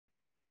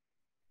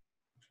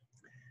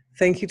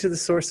Thank you to the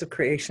source of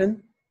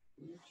creation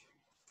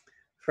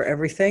for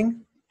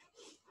everything,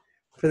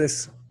 for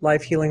this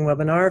live healing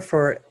webinar,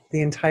 for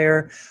the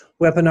entire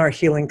webinar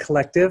healing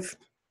collective,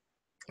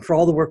 for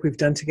all the work we've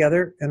done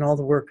together and all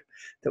the work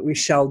that we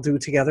shall do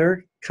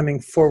together coming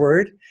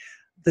forward,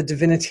 the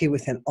divinity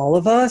within all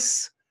of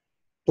us,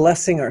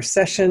 blessing our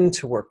session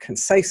to work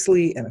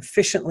concisely and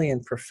efficiently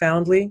and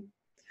profoundly.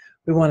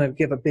 We want to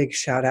give a big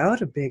shout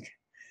out, a big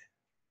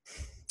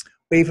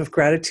wave of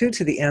gratitude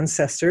to the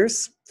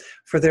ancestors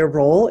for their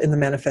role in the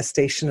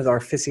manifestation of our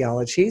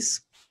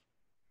physiologies,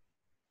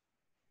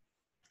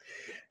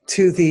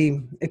 to the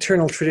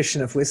eternal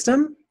tradition of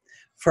wisdom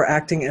for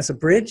acting as a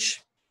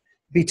bridge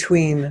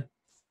between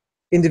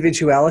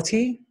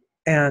individuality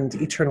and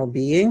eternal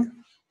being,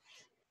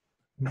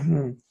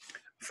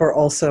 for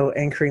also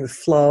anchoring the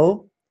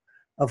flow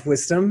of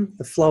wisdom,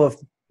 the flow of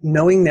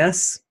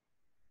knowingness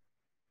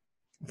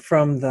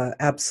from the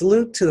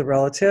absolute to the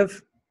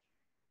relative.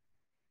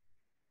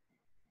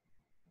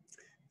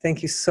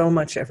 Thank you so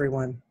much,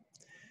 everyone,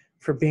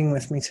 for being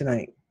with me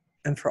tonight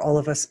and for all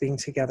of us being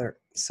together.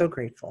 So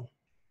grateful.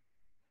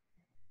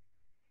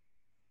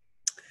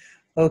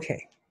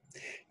 Okay,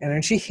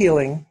 energy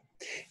healing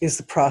is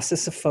the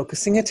process of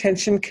focusing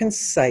attention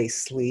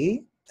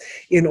concisely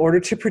in order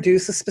to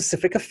produce a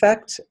specific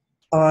effect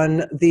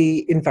on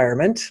the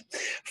environment.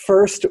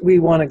 First, we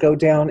want to go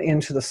down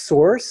into the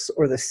source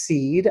or the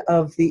seed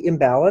of the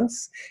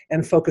imbalance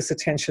and focus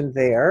attention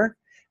there.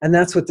 And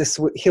that's what this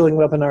healing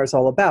webinar is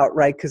all about,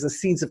 right? Because the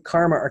seeds of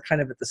karma are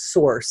kind of at the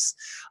source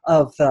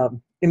of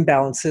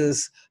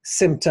imbalances,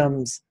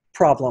 symptoms,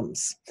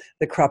 problems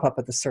that crop up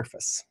at the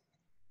surface.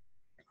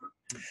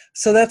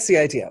 So that's the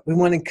idea. We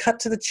want to cut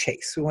to the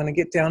chase. We want to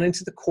get down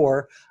into the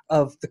core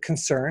of the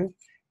concern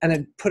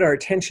and put our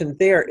attention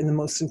there in the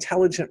most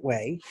intelligent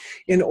way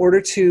in order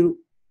to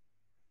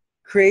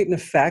create an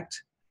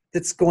effect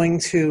that's going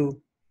to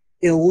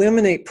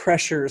eliminate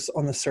pressures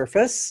on the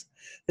surface,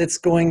 that's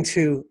going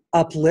to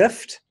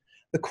uplift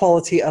the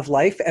quality of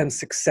life and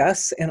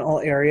success in all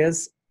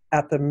areas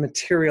at the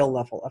material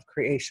level of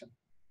creation.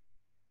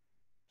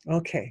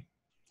 Okay.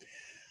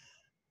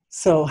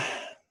 So,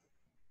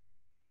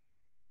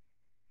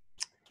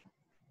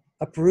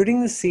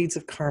 uprooting the seeds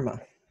of karma.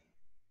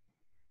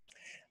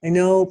 I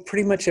know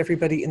pretty much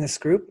everybody in this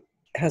group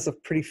has a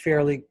pretty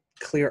fairly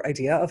clear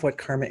idea of what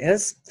karma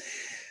is.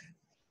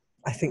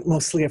 I think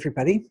mostly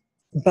everybody,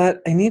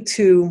 but I need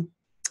to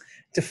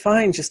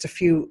define just a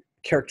few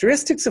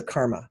characteristics of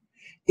karma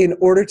in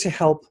order to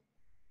help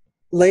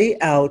lay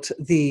out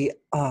the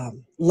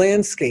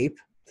landscape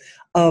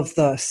of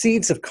the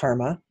seeds of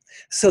karma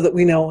so that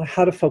we know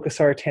how to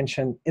focus our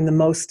attention in the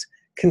most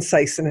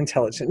concise and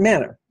intelligent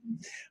manner.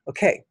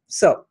 Okay,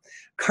 so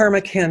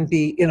karma can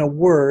be, in a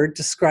word,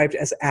 described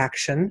as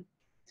action.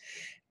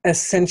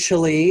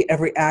 Essentially,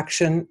 every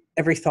action,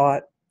 every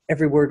thought,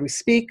 every word we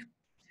speak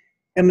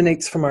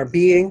emanates from our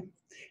being,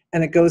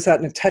 and it goes out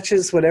and it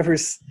touches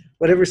whatever's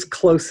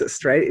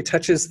closest, right? It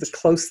touches the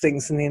close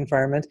things in the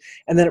environment,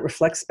 and then it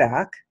reflects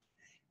back,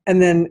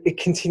 and then it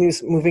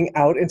continues moving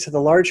out into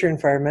the larger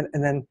environment,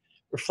 and then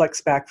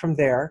reflects back from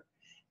there,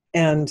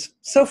 and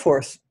so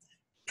forth.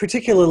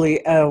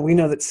 Particularly, we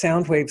know that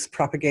sound waves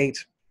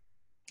propagate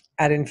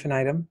ad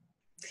infinitum,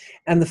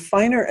 and the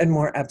finer and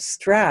more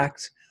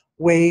abstract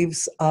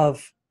waves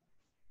of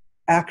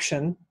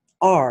action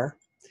are,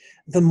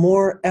 the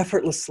more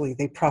effortlessly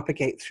they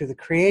propagate through the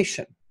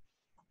creation.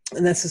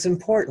 And this is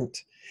important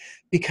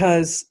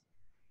because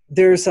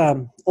there's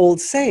an old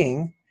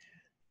saying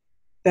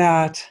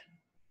that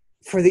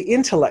for the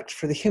intellect,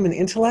 for the human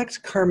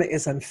intellect, karma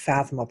is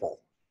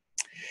unfathomable.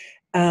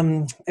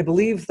 I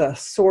believe the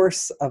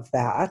source of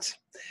that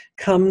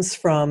comes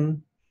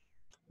from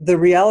the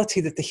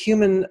reality that the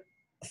human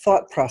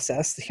thought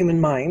process, the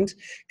human mind,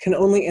 can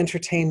only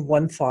entertain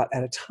one thought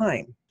at a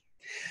time.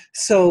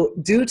 So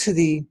due to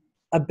the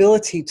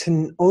ability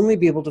to only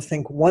be able to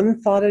think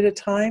one thought at a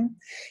time,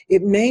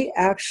 it may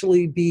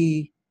actually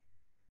be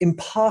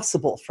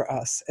impossible for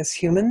us as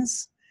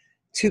humans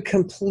to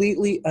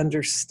completely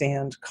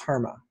understand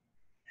karma.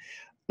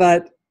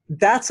 But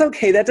that's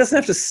okay. That doesn't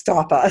have to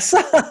stop us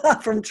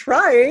from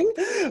trying.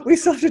 We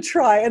still have to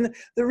try. And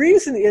the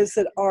reason is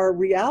that our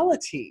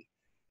reality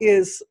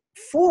is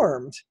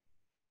formed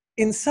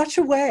in such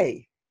a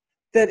way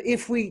that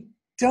if we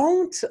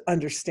don't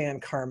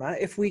understand karma,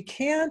 if we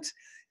can't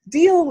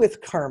deal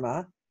with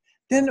karma,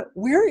 then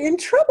we're in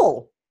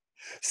trouble.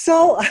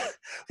 So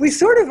we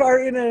sort of are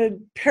in a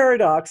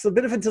paradox, a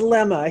bit of a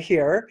dilemma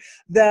here,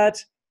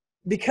 that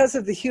because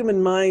of the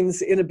human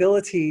mind's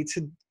inability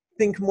to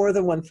think more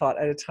than one thought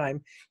at a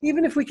time,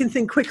 even if we can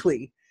think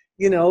quickly,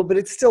 but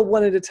it's still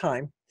one at a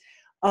time,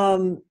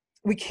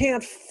 we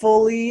can't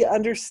fully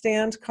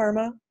understand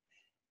karma.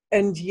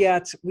 And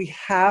yet we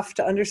have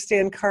to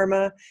understand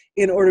karma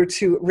in order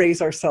to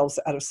raise ourselves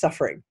out of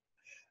suffering.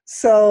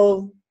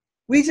 So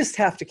we just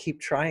have to keep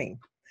trying.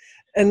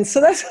 And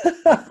so that's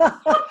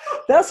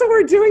that's what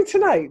we're doing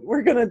tonight.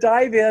 We're going to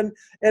dive in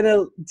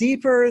a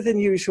deeper than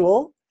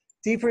usual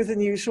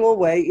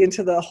way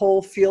into the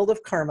whole field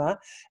of karma.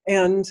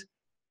 And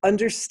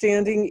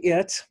understanding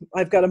it,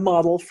 I've got a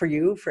model for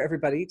you, for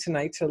everybody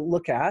tonight to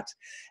look at,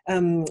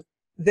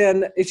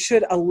 then it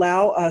should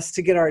allow us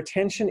to get our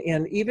attention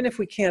in, even if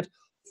we can't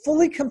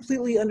fully,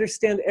 completely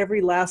understand every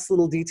last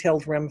little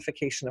detailed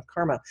ramification of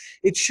karma.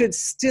 It should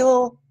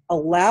still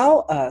allow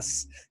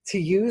us to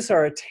use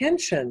our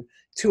attention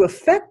to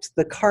affect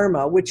the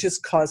karma which is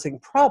causing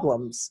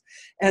problems,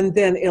 and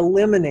then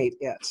eliminate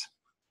it.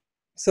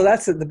 So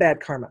that's the bad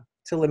karma,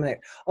 to eliminate.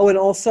 Oh, and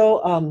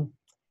also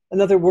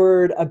another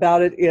word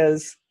about it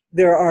is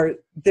there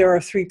are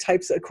 3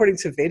 types, according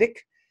to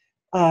Vedic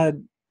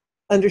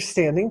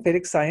understanding,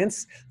 Vedic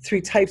science,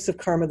 3 types of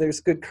karma. There's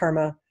good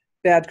karma,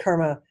 bad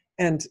karma,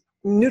 and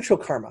neutral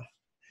karma.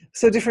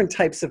 So different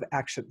types of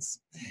actions.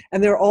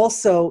 And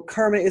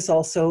karma is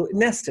also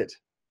nested,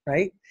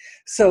 right?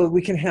 So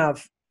we can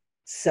have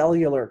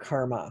cellular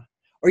karma,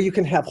 or you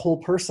can have whole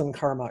person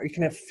karma, or you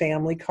can have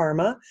family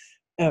karma,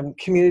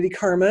 community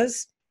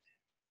karmas,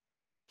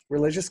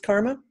 religious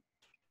karma,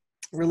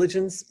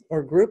 religions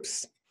or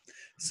groups,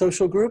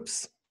 social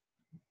groups,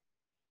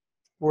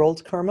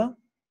 world karma,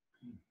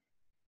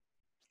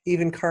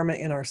 even karma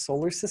in our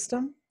solar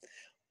system,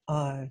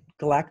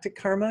 galactic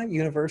karma,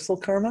 universal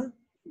karma,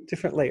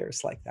 different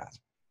layers like that.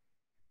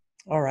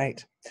 All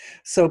right.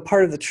 So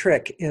part of the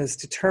trick is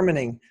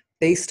determining,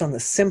 based on the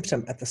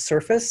symptom at the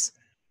surface,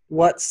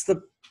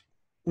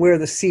 where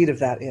the seed of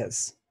that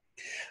is.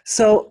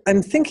 So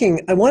I'm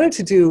thinking, I wanted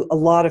to do a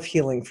lot of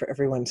healing for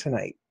everyone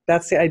tonight.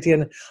 That's the idea.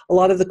 And a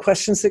lot of the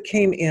questions that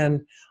came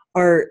in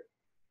are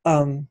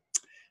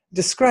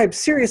describe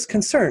serious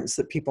concerns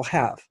that people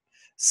have.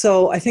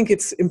 So I think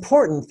it's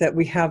important that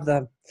we have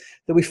that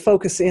we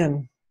focus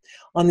in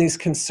on these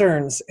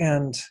concerns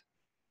and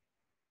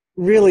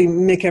really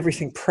make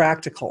everything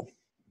practical.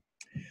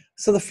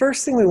 So the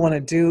first thing we want to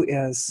do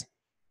is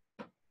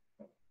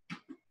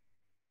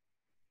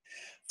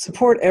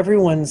support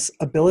everyone's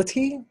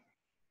ability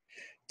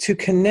to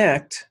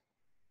connect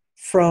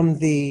from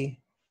the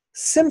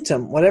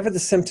symptom, whatever the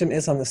symptom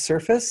is on the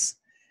surface,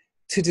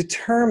 to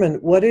determine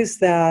what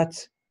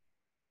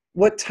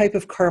type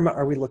of karma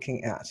are we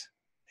looking at.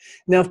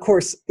 Now, of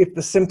course, if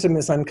the symptom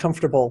is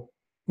uncomfortable,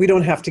 we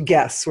don't have to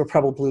guess. We're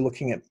probably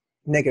looking at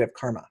negative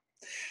karma.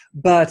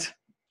 But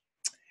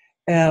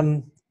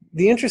the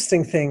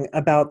interesting thing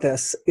about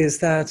this is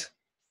that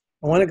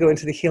I want to go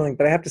into the healing,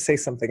 but I have to say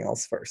something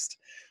else first.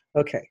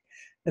 Okay,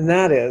 and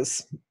that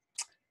is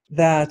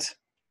that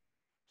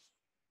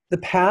the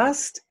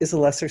past is a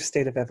lesser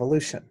state of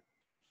evolution.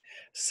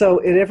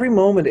 So at every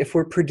moment, if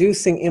we're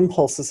producing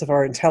impulses of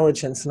our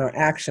intelligence and our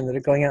action that are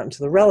going out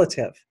into the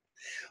relative,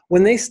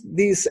 when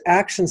these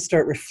actions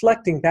start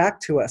reflecting back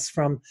to us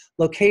from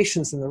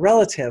locations in the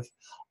relative,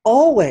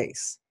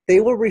 always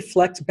they will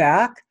reflect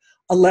back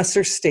a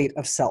lesser state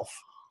of self.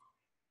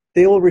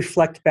 They will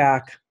reflect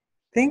back,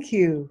 thank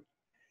you,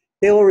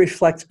 they will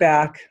reflect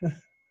back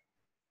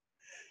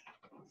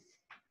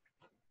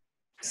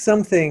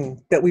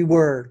something that we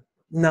were,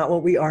 not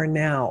what we are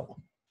now.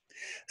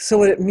 So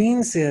what it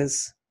means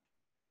is,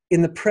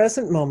 in the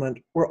present moment,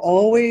 we're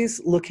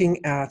always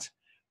looking at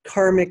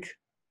karmic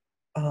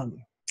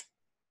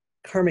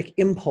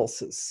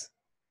impulses,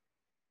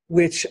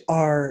 which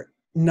are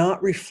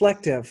not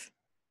reflective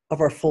of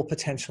our full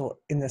potential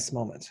in this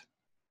moment,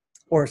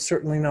 or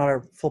certainly not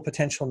our full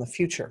potential in the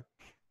future.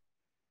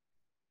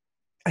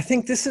 I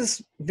think this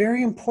is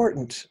very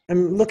important.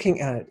 I'm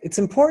looking at it. It's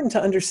important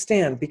to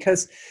understand,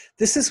 because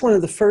this is one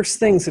of the first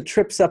things that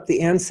trips up the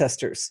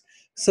ancestors.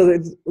 So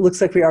it looks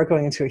like we are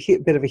going into a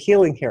bit of a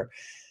healing here.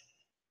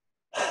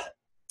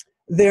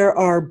 There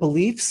are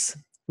beliefs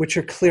which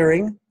are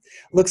clearing.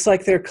 Looks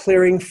like they're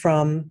clearing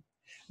from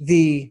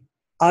the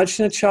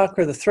Ajna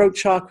chakra, the throat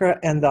chakra,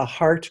 and the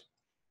heart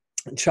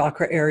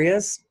chakra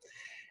areas.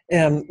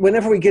 And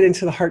whenever we get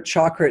into the heart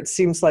chakra, it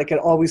seems like it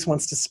always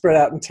wants to spread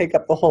out and take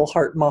up the whole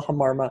heart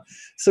mahamarma.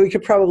 So we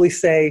could probably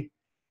say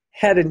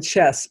head and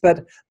chest,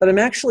 but I'm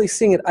actually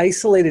seeing it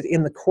isolated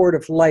in the cord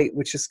of light,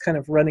 which is kind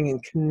of running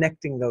and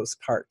connecting those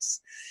parts.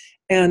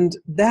 And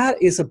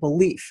that is a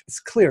belief. It's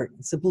clearing.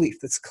 It's a belief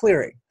that's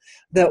clearing.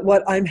 That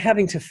what I'm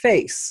having to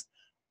face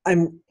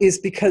is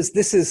because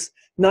this is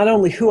not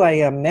only who I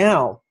am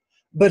now,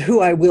 but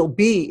who I will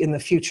be in the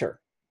future.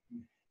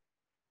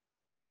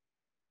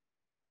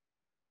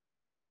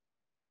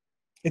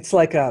 It's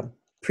like a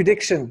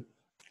prediction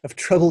of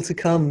trouble to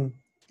come.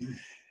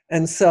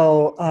 And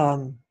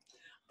so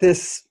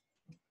this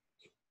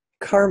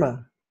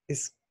karma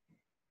is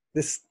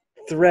this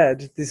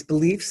thread, these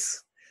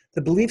beliefs.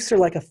 The beliefs are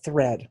like a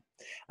thread.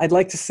 I'd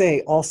like to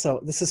say also,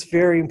 this is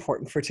very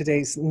important for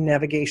today's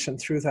navigation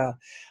through the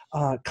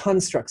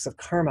constructs of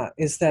karma,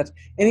 is that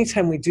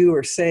anytime we do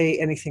or say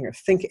anything or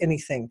think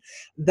anything,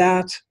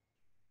 that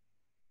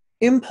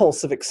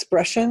impulse of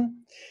expression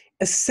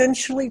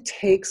essentially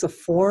takes a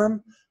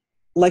form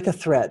like a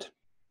thread.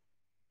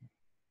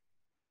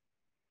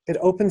 It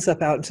opens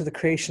up out into the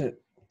creation.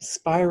 It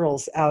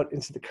spirals out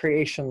into the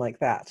creation like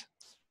that.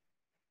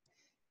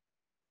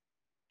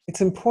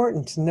 It's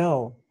important to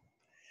know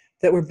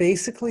that we're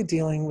basically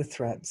dealing with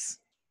threads.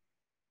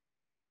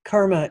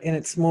 karma in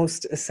its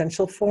most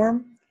essential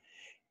form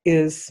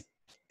is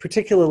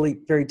particularly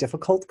very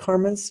difficult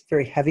karmas,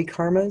 very heavy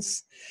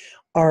karmas,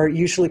 are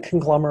usually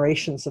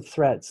conglomerations of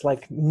threads,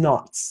 like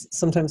knots.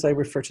 Sometimes I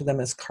refer to them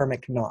as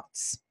karmic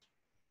knots.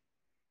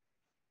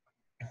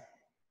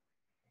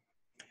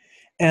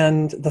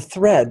 And the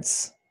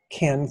threads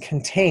can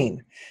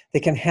contain, they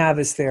can have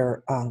as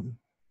their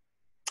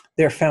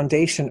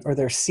foundation or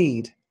their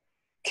seed,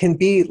 can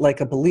be like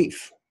a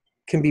belief,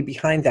 can be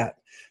behind that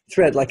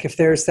thread. Like if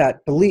there's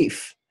that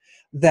belief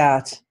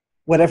that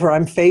whatever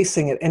I'm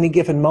facing at any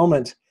given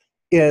moment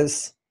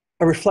is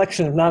a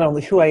reflection of not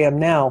only who I am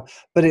now,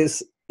 but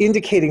is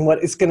indicating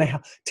what is going to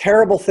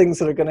terrible things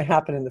that are going to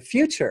happen in the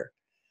future,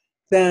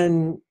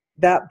 then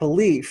that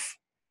belief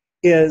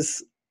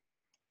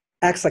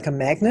acts like a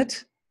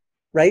magnet,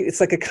 right? It's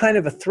like a kind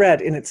of a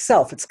thread in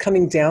itself. It's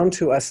coming down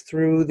to us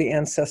through the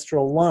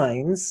ancestral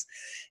lines,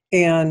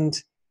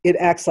 and it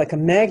acts like a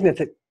magnet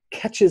that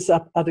catches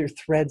up other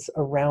threads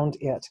around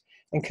it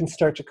and can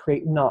start to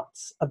create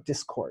knots of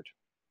discord.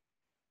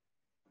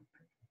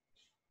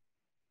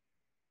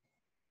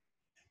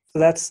 So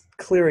that's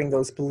clearing,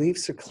 those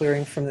beliefs are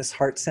clearing from this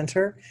heart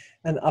center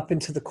and up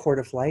into the cord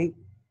of light.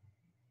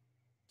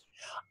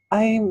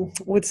 I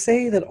would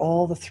say that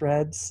all the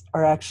threads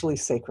are actually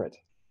sacred.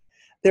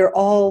 They're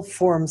all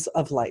forms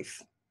of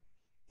life.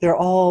 They're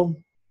all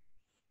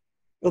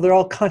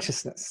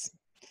consciousness.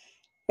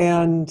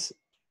 And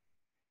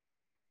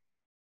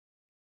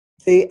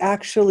they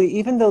actually,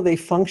 even though they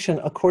function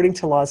according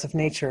to laws of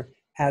nature,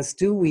 as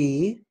do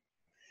we,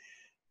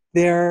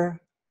 they're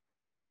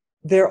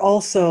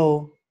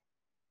also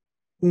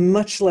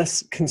much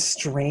less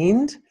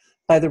constrained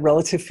by the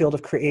relative field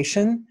of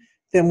creation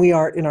than we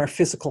are in our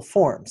physical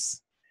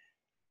forms.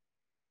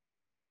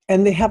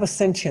 And they have a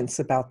sentience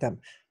about them.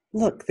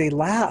 Look, they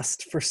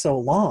last for so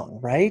long,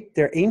 right?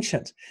 They're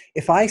ancient.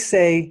 If I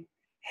say,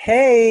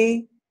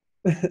 hey,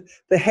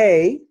 the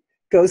hay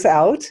goes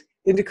out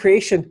into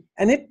creation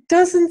and it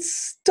doesn't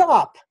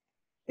stop.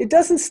 It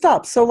doesn't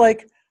stop. So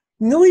like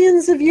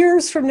millions of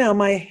years from now,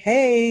 my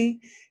hay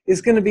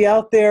is going to be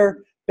out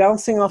there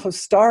bouncing off of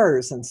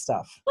stars and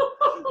stuff.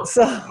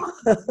 So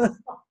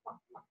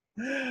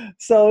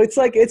it's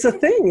like, it's a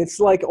thing. It's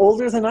like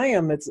older than I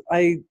am.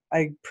 I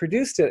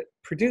produced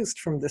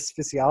from this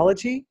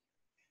physiology,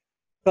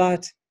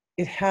 but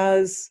it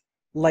has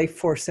life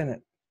force in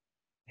it,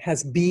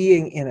 has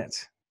being in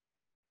it.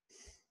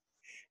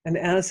 And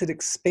as it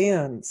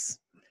expands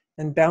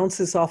and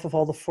bounces off of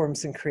all the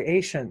forms in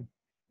creation,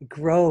 it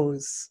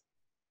grows,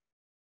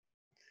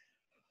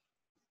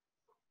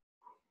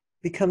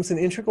 becomes an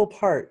integral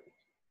part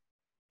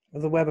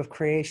of the web of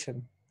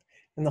creation.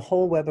 And the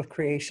whole web of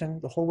creation,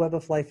 the whole web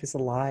of life is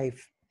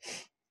alive.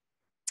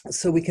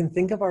 So we can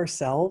think of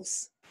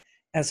ourselves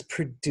as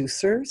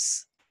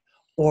producers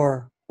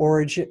or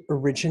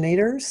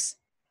originators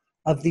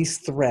of these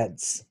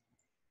threads.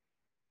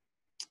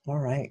 All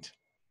right.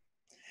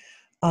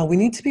 We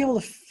need to be able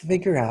to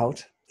figure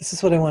out, this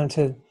is what I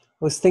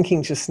was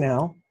thinking just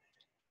now,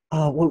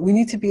 we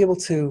need to be able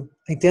to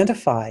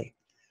identify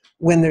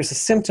when there's a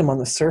symptom on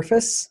the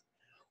surface.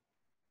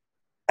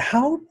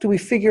 How do we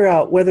figure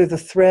out whether the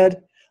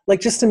thread,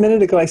 like just a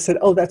minute ago I said,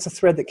 oh, that's a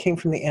thread that came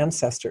from the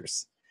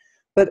ancestors.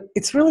 But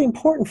it's really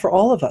important for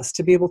all of us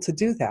to be able to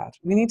do that.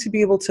 We need to be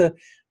able to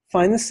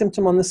find the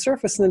symptom on the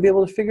surface and then be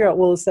able to figure out,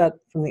 well, is that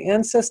from the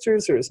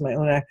ancestors, or is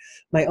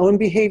my own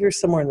behavior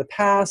somewhere in the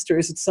past, or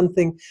is it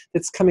something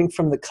that's coming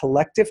from the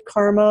collective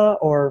karma,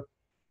 or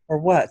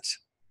what?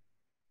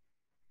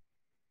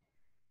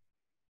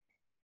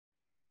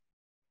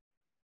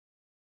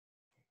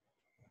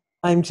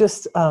 I'm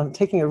just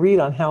taking a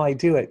read on how I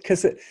do it,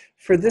 because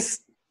for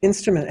this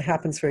instrument, it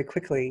happens very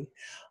quickly.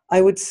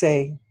 I would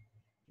say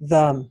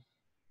the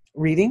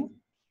reading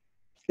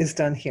is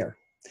done here.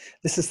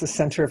 This is the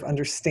center of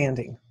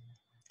understanding.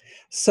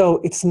 So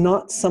it's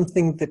not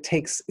something that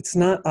it's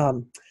not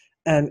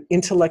an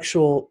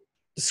intellectual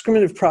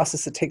discriminative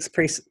process that takes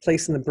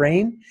place in the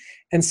brain.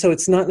 And so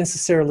it's not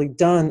necessarily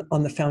done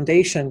on the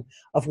foundation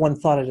of one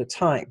thought at a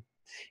time.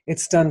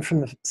 It's done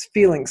from the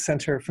feeling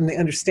center, from the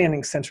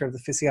understanding center of the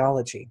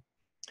physiology.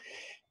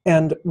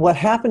 And what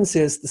happens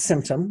is the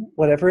symptom,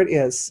 whatever it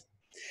is,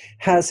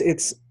 has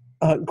its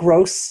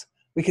gross,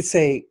 we could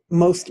say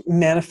most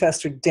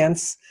manifest or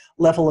dense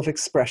level of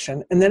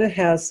expression. And then it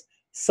has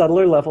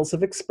subtler levels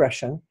of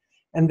expression.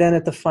 And then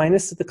at the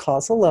finest, at the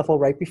causal level,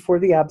 right before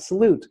the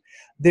absolute,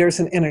 there's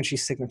an energy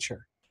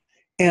signature.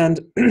 And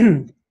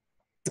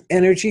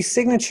energy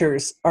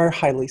signatures are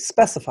highly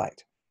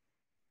specified.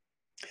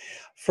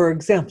 For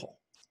example,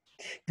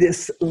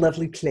 this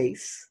lovely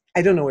place,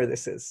 I don't know where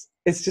this is.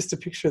 It's just a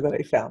picture that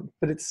I found,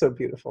 but it's so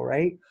beautiful,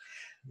 right?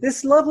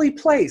 This lovely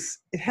place,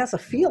 it has a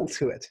feel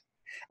to it.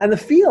 And the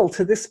feel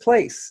to this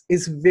place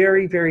is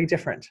very, very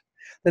different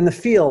than the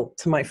feel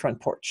to my front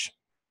porch.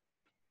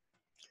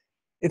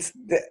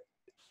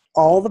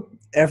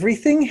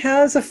 Everything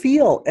has a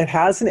feel. It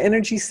has an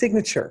energy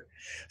signature.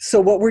 So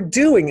what we're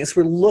doing is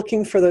we're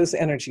looking for those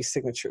energy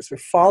signatures. We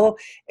follow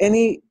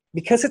any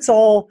because it's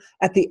all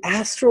at the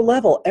astral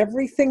level,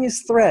 everything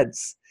is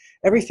threads,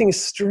 everything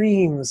is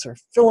streams or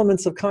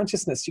filaments of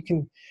consciousness. You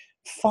can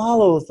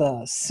follow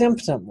the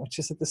symptom, which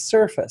is at the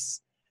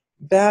surface,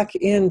 back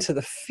into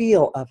the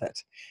feel of it.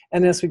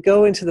 And as we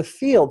go into the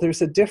feel,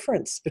 there's a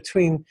difference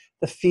between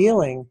the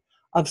feeling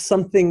of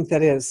something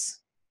that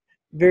is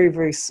very,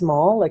 very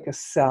small, like a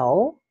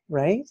cell,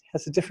 right?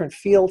 Has a different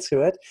feel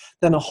to it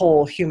than a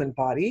whole human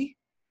body,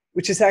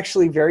 which is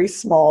actually very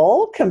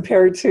small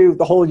compared to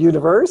the whole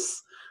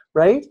universe,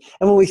 right?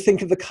 And when we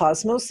think of the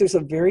cosmos, there's a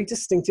very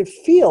distinctive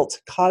feel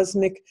to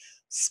cosmic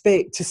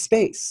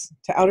space,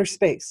 to outer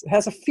space. It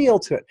has a feel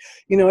to it.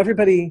 You know,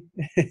 everybody,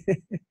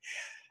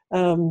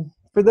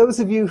 for those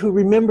of you who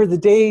remember the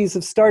days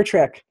of Star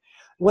Trek,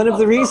 one of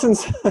the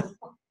reasons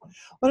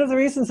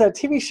that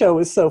TV show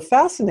was so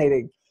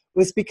fascinating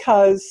was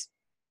because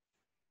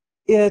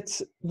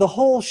the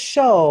whole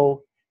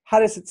show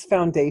had as its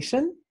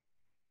foundation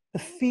the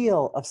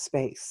feel of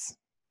space.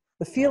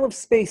 The feel of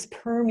space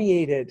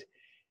permeated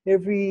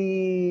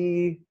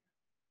every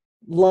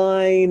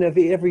line of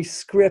every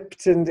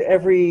script and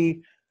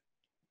every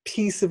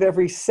piece of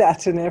every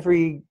set and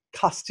every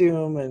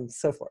costume and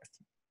so forth.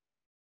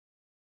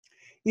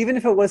 Even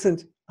if it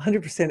wasn't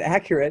 100%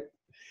 accurate,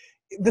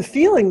 the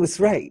feeling was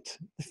right.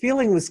 The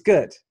feeling was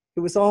good. It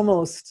was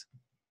almost,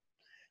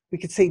 we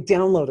could say,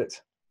 downloaded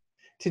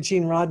to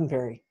Gene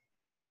Roddenberry.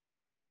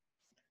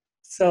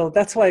 So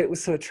that's why it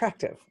was so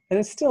attractive. And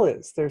it still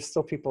is. There's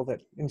still people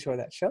that enjoy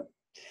that show.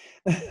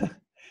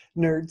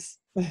 Nerds.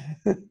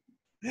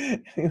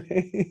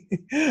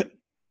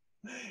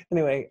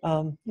 Anyway,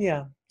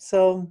 yeah.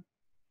 So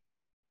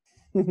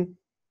I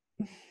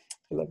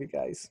love you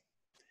guys.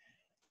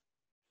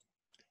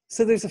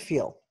 So there's a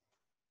feel.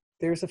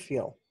 There's a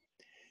feel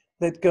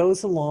that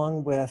goes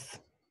along with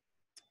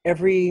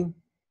every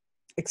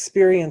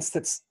experience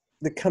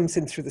that comes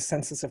in through the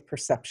senses of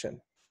perception.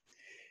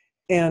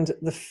 And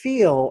the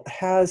feel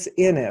has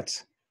in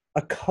it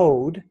a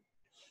code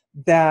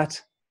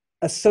that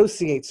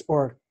associates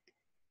or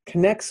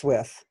connects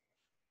with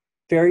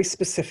very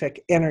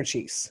specific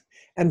energies.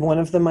 And one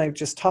of them I've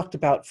just talked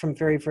about, from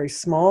very, very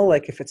small,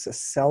 like if it's a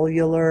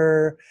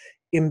cellular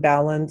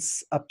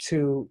imbalance up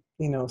to,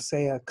 you know,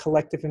 say a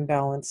collective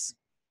imbalance,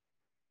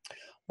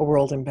 a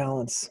world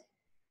imbalance.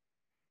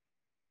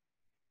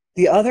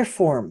 The other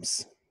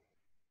forms,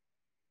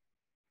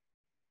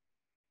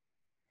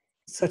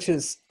 such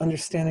as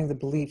understanding the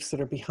beliefs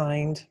that are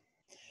behind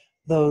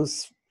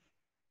those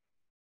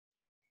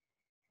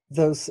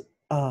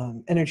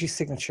energy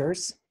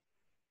signatures.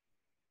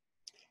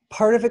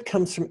 Part of it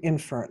comes from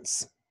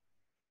inference.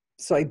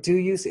 So I do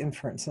use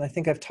inference, and I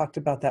think I've talked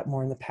about that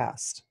more in the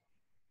past.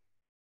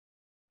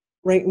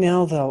 Right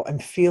now, though, I'm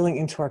feeling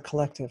into our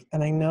collective,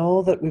 and I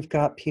know that we've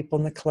got people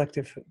in the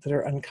collective that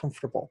are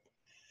uncomfortable.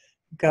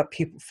 We've got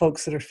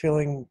folks that are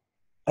feeling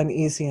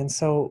uneasy, and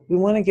so we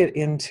want to get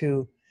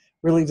into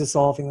really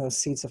dissolving those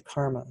seeds of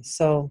karma.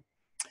 So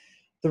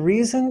the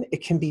reason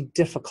it can be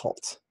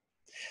difficult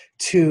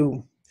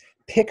to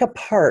pick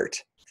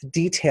apart the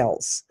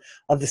details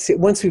of the,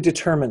 once we've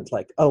determined,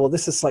 like, oh, well,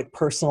 this is like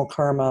personal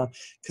karma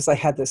because I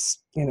had this,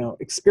 you know,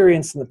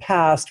 experience in the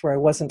past where I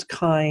wasn't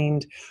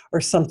kind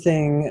or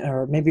something,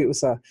 or maybe it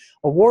was a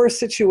war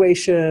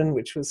situation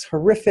which was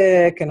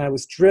horrific and I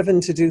was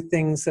driven to do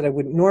things that I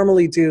wouldn't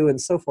normally do and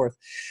so forth.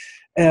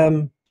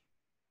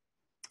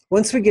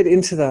 Once we get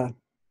into the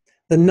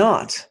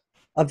knot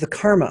of the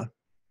karma,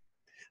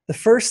 the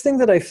first thing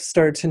that I've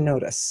started to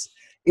notice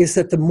is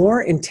that the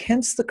more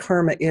intense the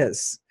karma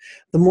is,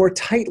 the more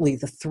tightly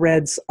the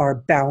threads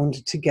are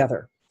bound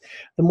together.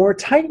 The more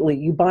tightly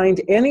you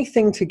bind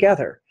anything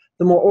together,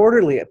 the more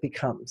orderly it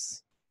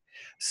becomes.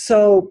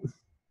 So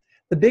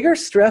the bigger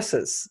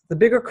stresses, the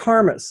bigger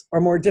karmas are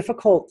more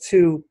difficult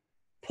to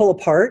pull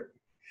apart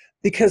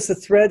because the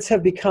threads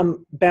have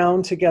become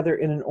bound together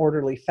in an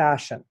orderly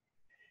fashion,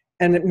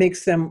 and it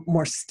makes them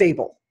more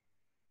stable.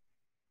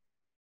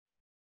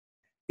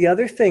 The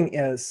other thing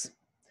is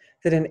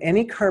that in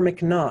any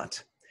karmic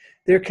knot,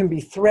 there can be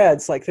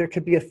threads, like there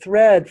could be a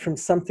thread from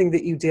something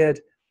that you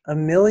did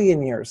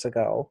 1,000,000 years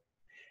ago,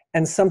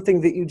 and something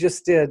that you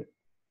just did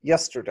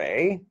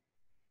yesterday,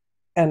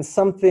 and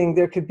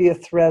there could be a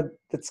thread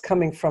that's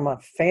coming from a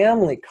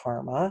family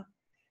karma,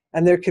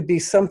 and there could be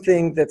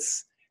something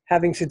that's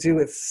having to do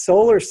with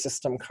solar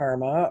system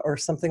karma or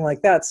something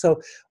like that.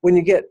 So when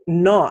you get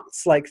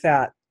knots like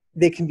that,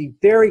 they can be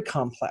very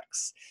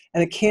complex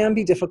and it can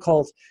be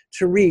difficult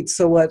to read.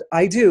 So what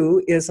I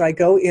do is I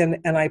go in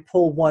and I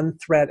pull one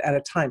thread at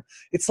a time.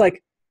 It's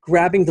like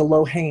grabbing the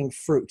low-hanging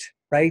fruit,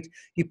 right?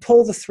 You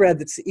pull the thread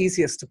that's the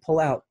easiest to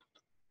pull out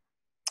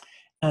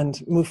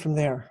and move from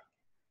there.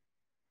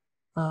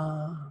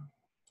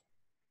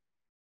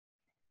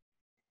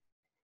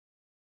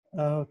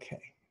 Okay.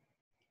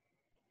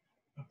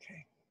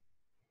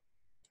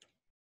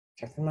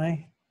 Checking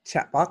my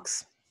chat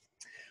box.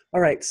 All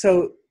right,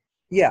 so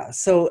yeah,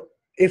 so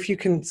if you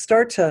can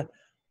start to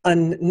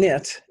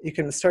unknit, you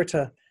can start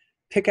to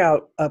pick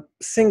out a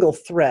single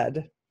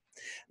thread,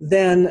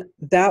 then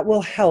that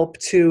will help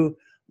to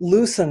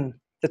loosen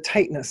the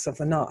tightness of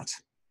the knot.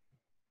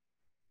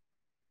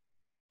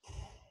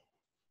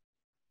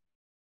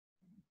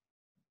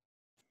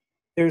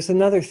 There's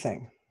another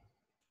thing.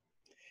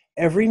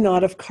 Every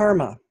knot of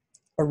karma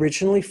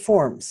originally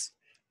forms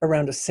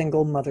around a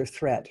single mother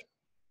thread,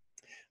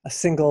 a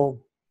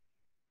single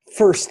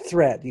first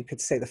thread, you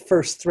could say, the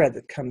first thread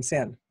that comes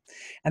in.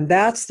 And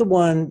that's the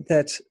one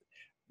that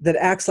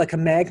acts like a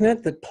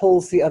magnet that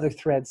pulls the other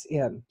threads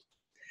in.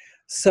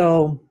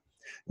 So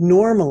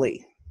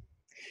normally,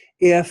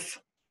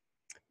 if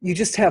you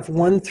just have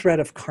one thread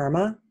of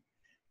karma,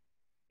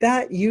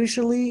 that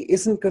usually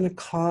isn't going to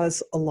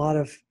cause a lot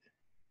of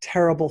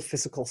terrible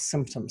physical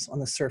symptoms on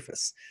the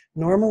surface.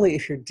 Normally,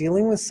 if you're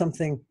dealing with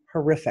something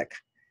horrific,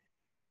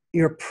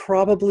 you're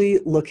probably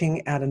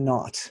looking at a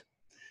knot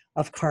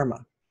of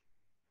karma.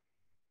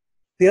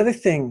 The other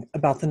thing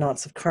about the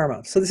knots of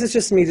karma, so this is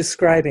just me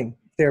describing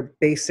their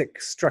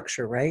basic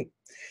structure, right?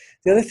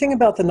 The other thing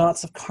about the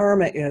knots of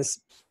karma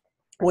is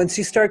once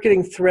you start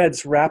getting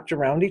threads wrapped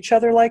around each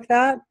other like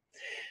that,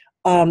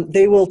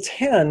 they will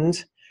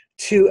tend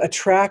to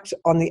attract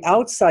on the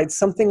outside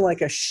something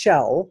like a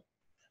shell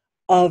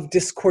of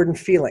discordant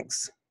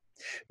feelings.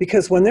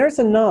 Because when there's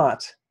a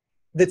knot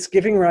that's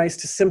giving rise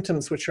to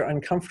symptoms which are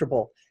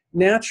uncomfortable,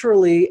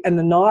 naturally, and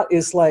the knot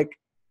is like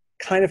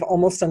kind of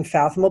almost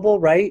unfathomable,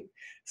 right?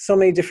 So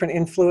many different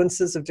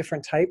influences of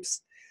different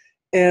types.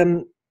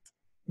 And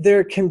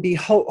there can be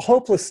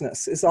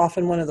hopelessness is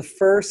often one of the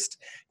first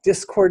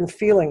discordant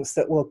feelings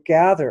that will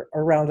gather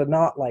around a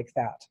knot like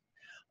that.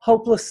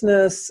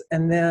 Hopelessness,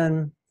 and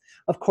then,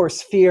 of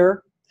course,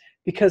 fear,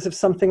 because if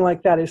something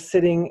like that is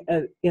sitting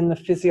in the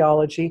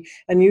physiology,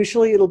 and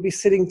usually it'll be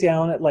sitting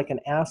down at like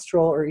an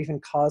astral or even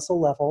causal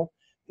level.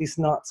 These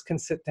knots can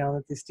sit down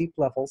at these deep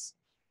levels.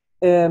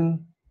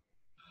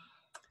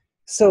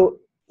 So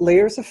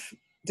layers of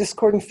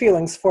discordant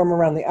feelings form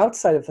around the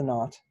outside of the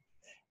knot.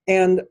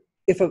 And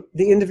if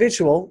the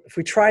individual, if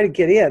we try to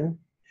get in,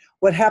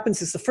 what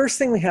happens is the first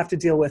thing we have to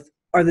deal with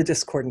are the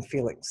discordant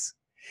feelings.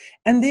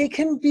 And they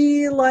can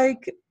be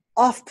like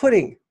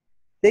off-putting.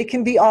 They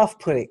can be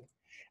off-putting.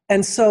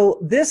 And so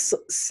this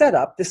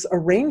setup, this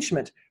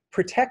arrangement,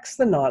 protects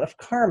the knot of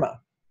karma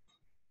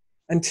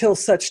until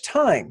such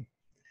time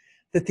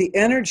that the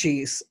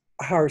energies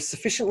are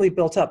sufficiently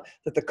built up,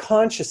 that the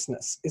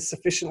consciousness is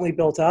sufficiently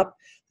built up,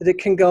 that it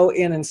can go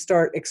in and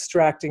start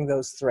extracting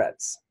those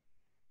threads.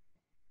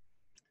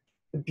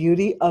 The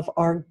beauty of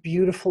our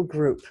beautiful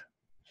group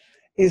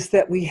is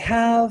that we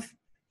have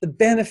the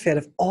benefit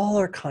of all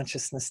our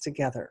consciousness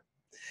together.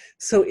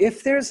 So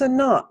if there's a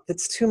knot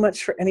that's too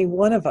much for any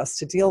one of us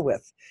to deal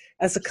with,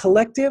 as a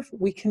collective,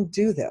 we can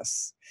do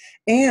this.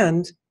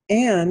 And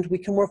we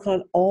can work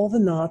on all the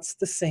knots at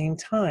the same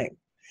time.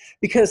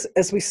 Because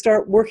as we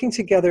start working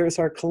together, as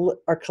our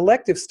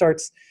collective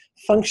starts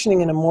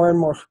functioning in a more and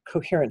more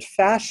coherent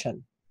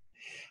fashion,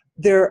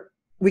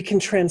 we can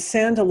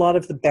transcend a lot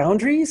of the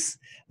boundaries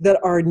that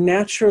are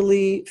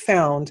naturally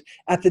found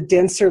at the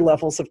denser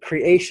levels of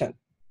creation.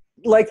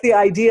 Like the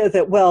idea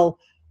that, well,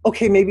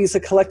 okay, maybe as a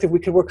collective we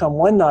could work on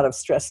one knot of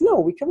stress. No,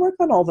 we can work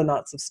on all the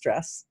knots of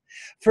stress.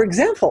 For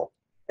example,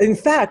 in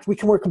fact, we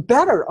can work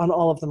better on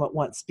all of them at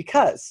once,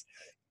 because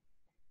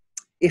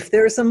if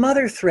there's a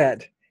mother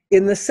thread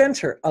in the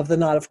center of the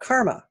knot of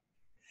karma,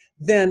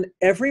 then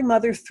every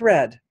mother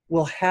thread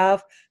will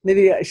have,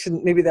 maybe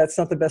that's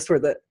not the best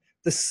word,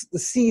 the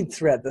seed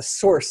thread, the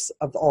source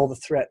of all the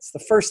threads, the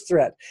first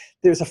thread.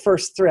 There's a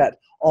first thread.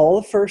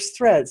 All the first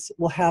threads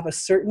will have a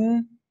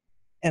certain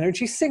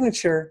energy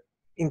signature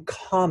in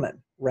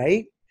common,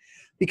 right?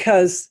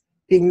 Because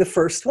being the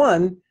first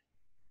one,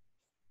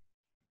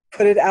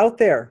 put it out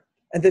there,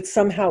 and that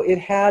somehow it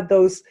had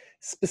those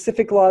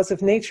specific laws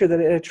of nature that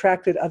it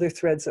attracted other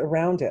threads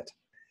around it.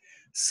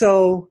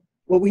 So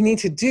what we need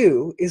to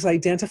do is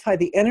identify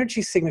the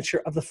energy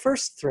signature of the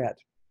first thread.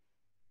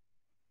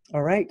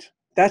 All right.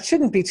 That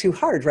shouldn't be too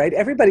hard, right?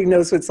 Everybody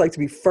knows what it's like to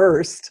be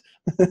first.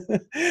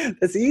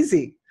 That's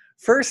easy.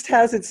 First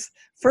has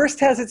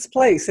its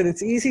place, and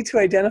it's easy to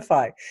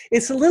identify.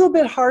 It's a little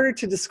bit harder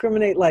to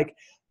discriminate, like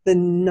the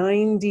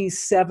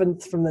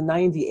 97th from the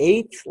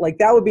 98th. Like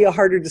that would be a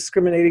harder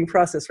discriminating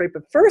process, right?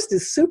 But first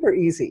is super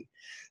easy.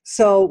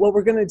 So what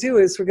we're going to do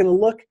is we're going to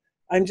look,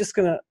 I'm just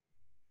going to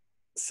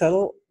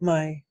settle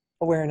my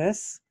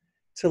awareness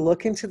to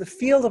look into the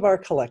field of our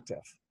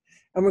collective.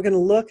 And we're going to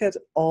look at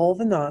all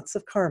the knots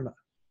of karma.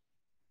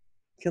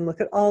 We can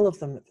look at all of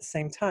them at the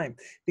same time,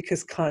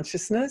 because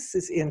consciousness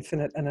is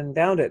infinite and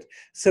unbounded.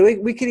 So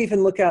we could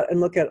even look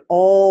at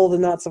all the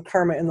knots of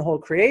karma in the whole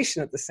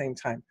creation at the same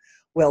time.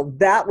 Well,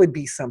 that would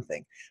be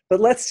something.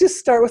 But let's just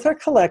start with our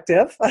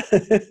collective.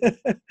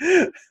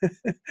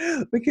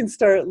 We can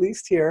start at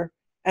least here.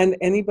 And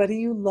anybody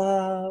you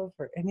love,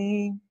 or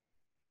anything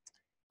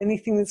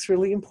that's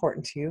really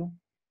important to you.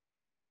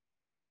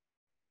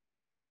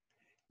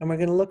 And we're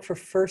going to look for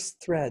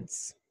first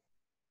threads.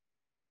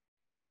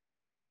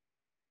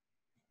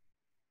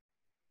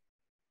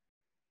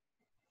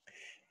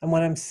 And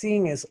what I'm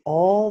seeing is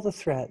all the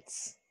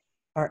threads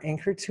are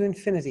anchored to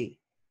infinity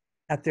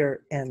at their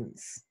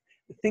ends.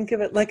 think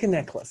of it like a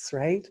necklace,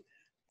 right?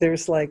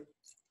 There's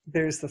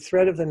the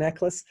thread of the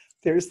necklace,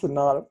 there's the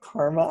knot of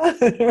karma,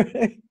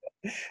 right?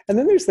 And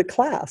then there's the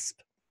clasp.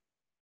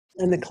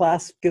 And the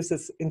clasp gives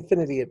us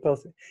infinity at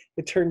both.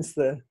 It turns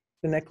the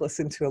necklace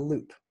into a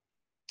loop.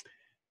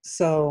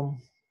 So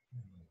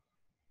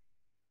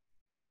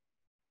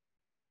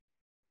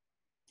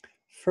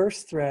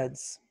first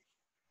threads,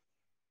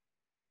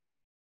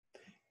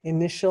 the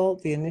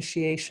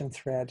initiation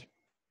thread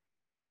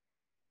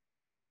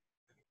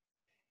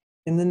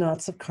in the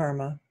knots of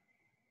karma.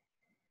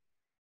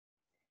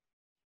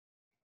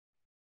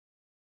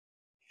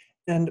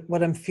 And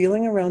what I'm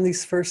feeling around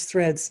these first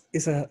threads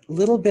is a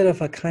little bit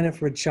of a kind of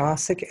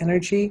Rajasic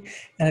energy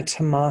and a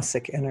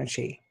Tamasic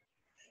energy.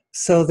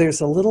 So there's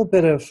a little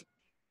bit of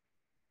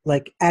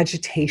like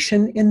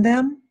agitation in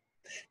them.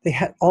 They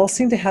all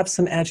seem to have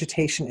some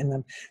agitation in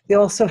them. They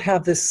also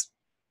have this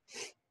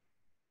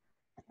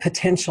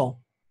potential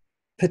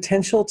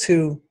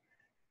to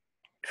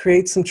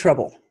create some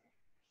trouble.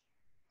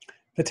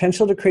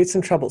 Potential to create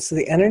some trouble. So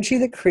the energy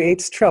that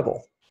creates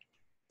trouble,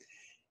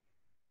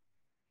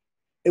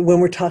 when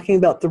we're talking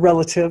about the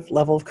relative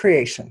level of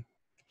creation,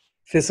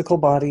 physical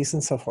bodies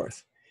and so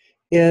forth,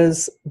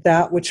 is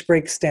that which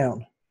breaks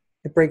down.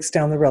 It breaks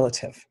down the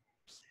relative.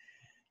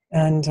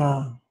 And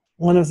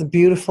one of the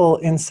beautiful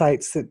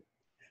insights that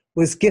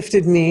was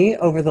gifted me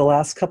over the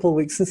last couple of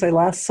weeks since I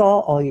last saw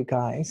all you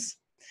guys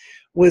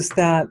was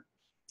that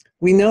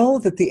we know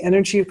that the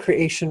energy of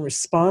creation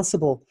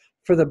responsible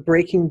for the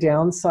breaking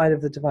down side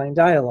of the divine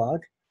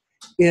dialogue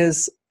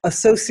is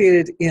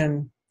associated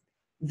in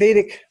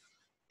Vedic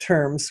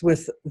terms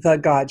with the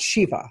god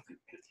Shiva.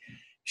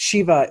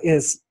 Shiva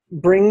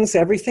brings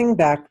everything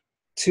back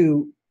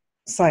to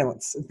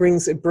silence.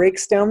 It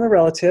breaks down the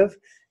relative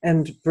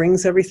and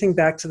brings everything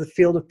back to the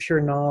field of pure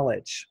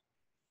knowledge.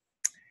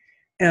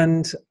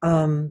 And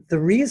the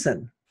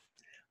reason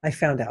I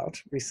found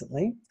out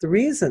recently, the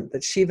reason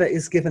that Shiva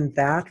is given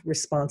that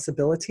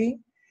responsibility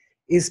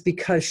is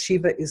because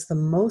Shiva is the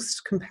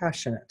most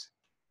compassionate.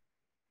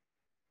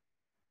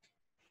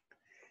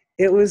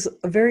 It was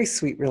a very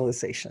sweet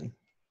realization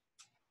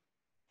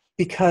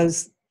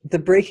because the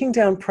breaking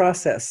down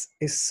process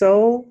is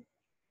so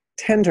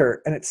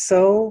tender and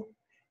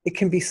it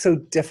can be so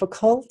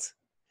difficult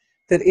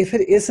that if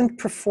it isn't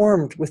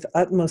performed with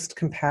utmost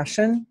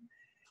compassion,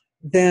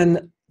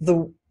 then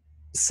the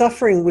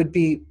suffering would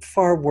be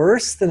far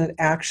worse than it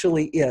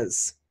actually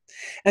is.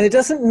 And it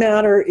doesn't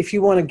matter if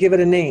you want to give it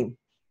a name.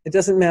 It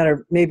doesn't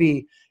matter,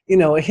 maybe,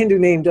 a Hindu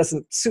name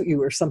doesn't suit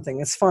you or something,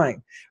 it's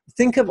fine.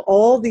 Think of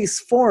all these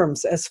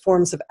forms as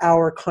forms of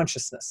our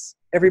consciousness,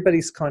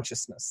 everybody's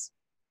consciousness.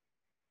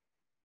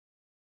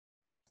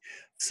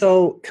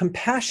 So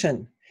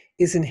compassion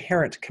is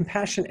inherent.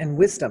 Compassion and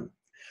wisdom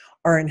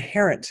are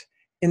inherent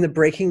in the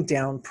breaking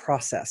down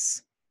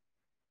process.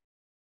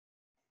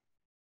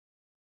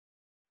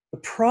 The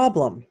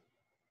problem,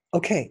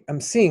 okay,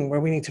 I'm seeing where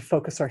we need to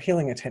focus our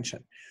healing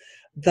attention.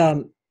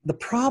 The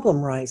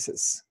problem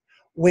rises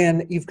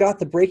when you've got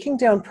the breaking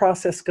down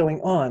process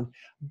going on,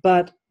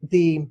 but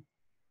the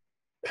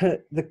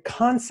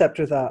concept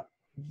or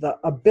the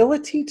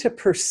ability to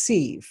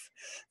perceive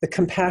the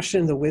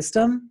compassion and the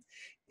wisdom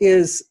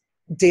is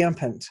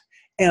dampened.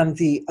 And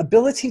the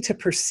ability to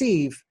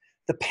perceive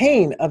the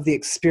pain of the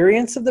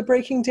experience of the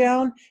breaking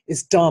down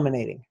is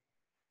dominating.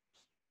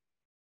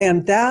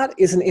 And that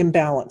is an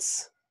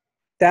imbalance.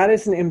 That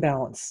is an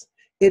imbalance.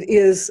 It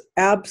is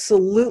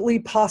absolutely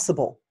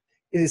possible.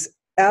 It is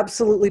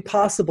absolutely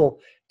possible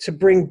to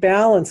bring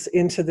balance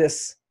into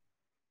this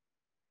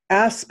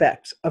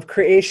aspect of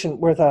creation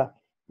where the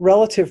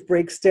relative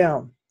breaks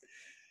down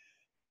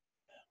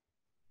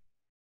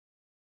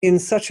in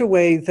such a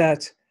way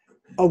that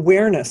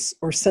awareness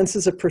or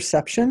senses of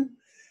perception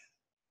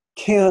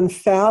can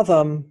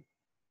fathom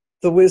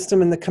the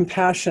wisdom and the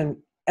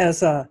compassion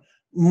as a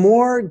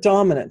more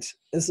dominant,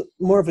 as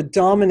more of a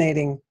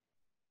dominating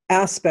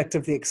aspect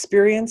of the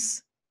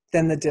experience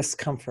than the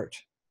discomfort.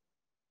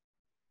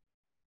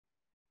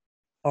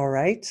 All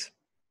right.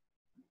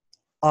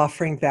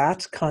 Offering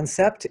that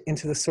concept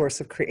into the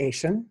source of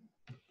creation.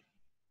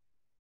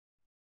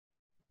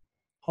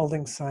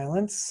 Holding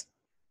silence.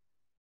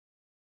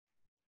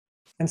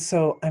 And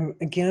so I'm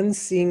again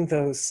seeing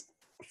those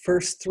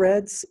first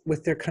threads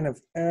with their kind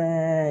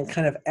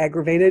of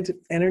aggravated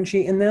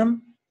energy in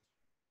them.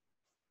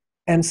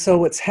 And so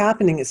what's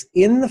happening is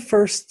in the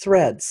first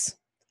threads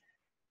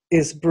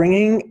is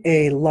bringing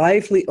a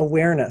lively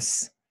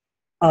awareness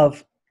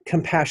of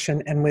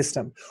compassion and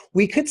wisdom.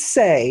 We could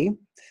say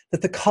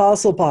that the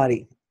causal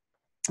body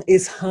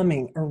is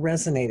humming or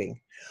resonating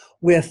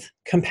with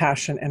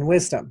compassion and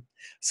wisdom.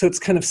 So it's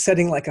kind of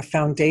setting like a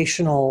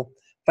foundational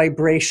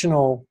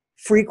vibrational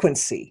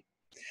frequency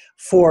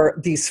for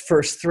these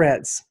first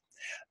threads.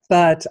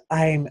 But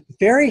I'm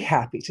very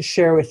happy to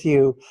share with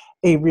you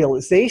a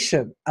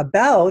realization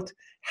about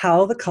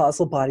how the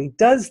causal body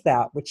does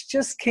that, which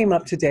just came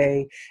up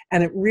today,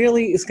 and it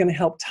really is going to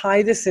help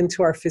tie this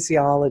into our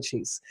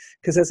physiologies.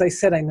 Because as I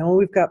said, I know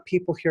we've got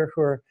people here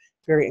who are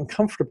very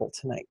uncomfortable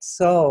tonight.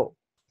 So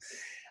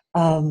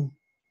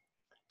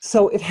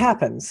So it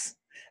happens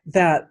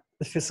that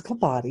the physical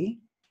body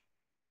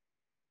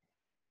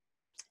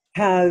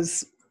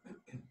has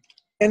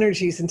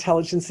energies,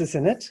 intelligences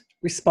in it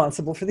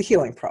responsible for the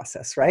healing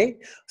process, right?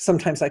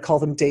 Sometimes I call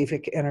them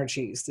Davic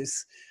energies,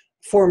 these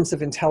forms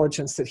of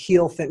intelligence that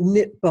heal, that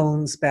knit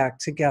bones back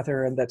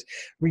together and that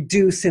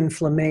reduce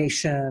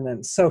inflammation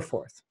and so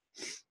forth.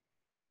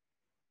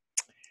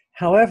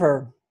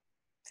 However,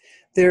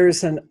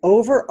 there's an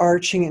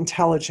overarching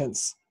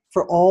intelligence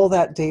for all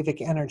that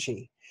Davic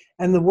energy.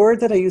 And the word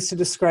that I use to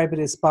describe it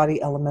is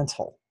body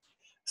elemental.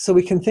 So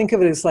we can think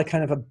of it as like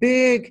kind of a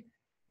big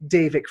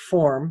Davic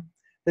form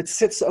that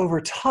sits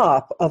over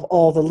top of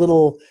all the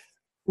little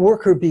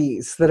worker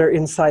bees that are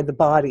inside the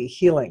body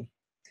healing.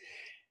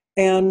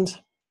 And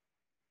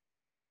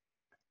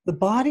the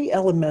body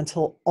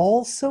elemental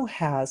also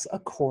has a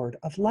cord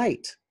of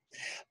light.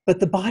 But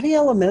the body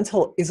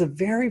elemental is a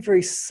very,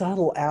 very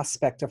subtle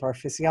aspect of our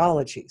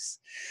physiologies.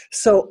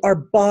 So our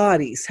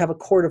bodies have a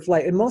cord of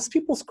light, and most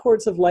people's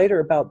cords of light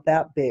are about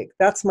that big.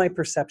 That's my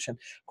perception.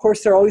 Of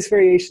course, there are always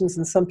variations,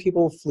 and some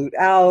people flute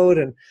out,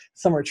 and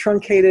some are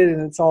truncated,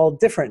 and it's all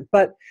different.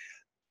 But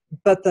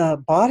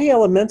the body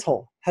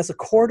elemental has a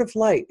cord of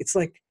light. It's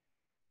like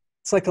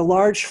a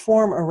large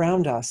form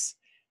around us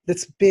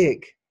that's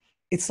big.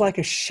 It's like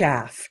a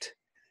shaft.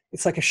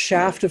 It's like a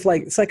shaft of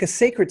light. It's like a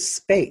sacred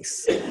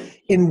space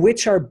in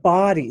which our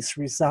bodies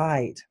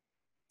reside.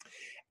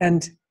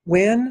 And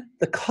when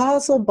the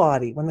causal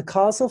body, when the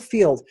causal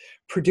field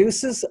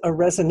produces a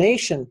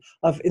resonation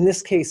of, in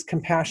this case,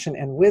 compassion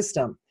and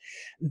wisdom,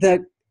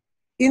 the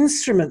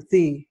instrument,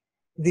 the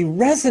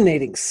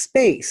resonating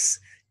space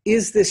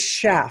is this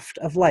shaft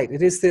of light.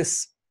 It is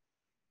this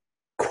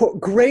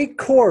great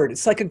cord.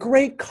 It's like a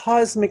great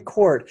cosmic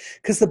cord,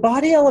 because the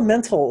body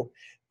elemental,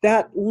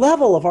 that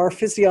level of our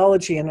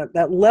physiology and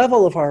that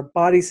level of our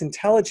body's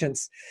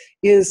intelligence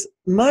is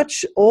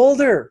much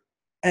older,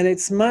 and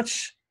it's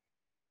much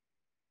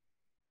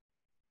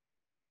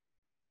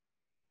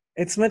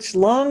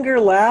longer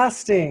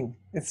lasting.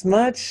 It's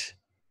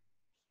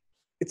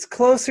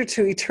closer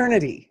to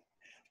eternity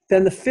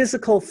than the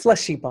physical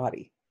fleshy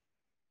body.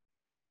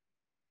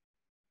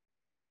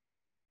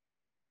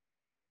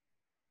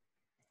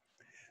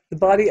 The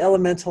body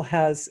elemental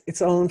has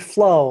its own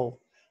flow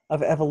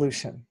of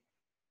evolution.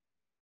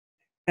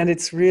 And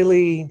it's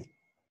really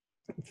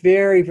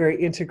very,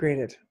 very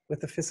integrated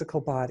with the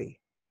physical body.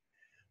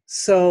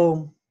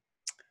 So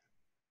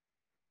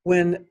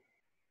when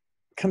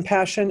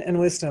compassion and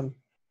wisdom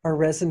are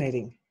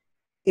resonating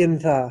in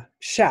the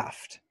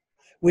shaft,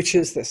 which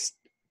is this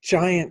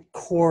giant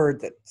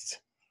cord that's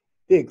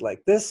big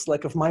like this,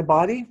 like of my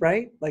body,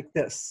 right? Like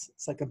this.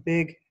 It's like a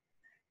big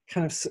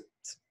kind of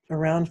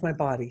around my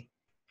body.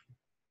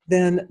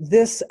 Then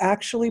this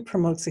actually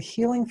promotes a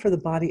healing for the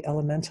body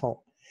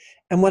elemental.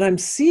 And what I'm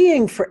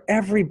seeing for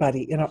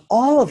everybody,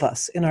 all of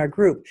us in our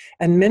group,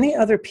 and many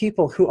other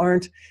people who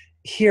aren't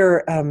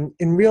here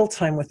in real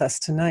time with us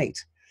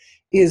tonight,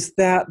 is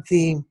that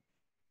the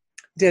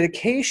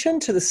dedication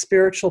to the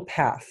spiritual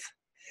path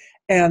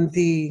and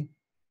the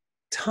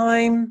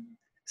time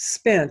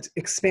spent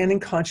expanding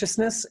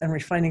consciousness and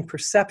refining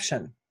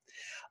perception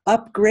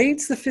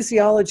upgrades the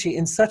physiology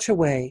in such a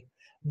way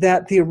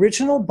that the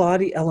original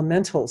body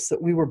elementals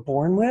that we were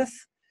born with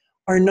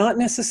are not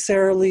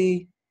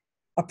necessarily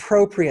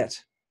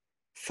appropriate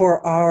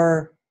for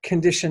our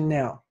condition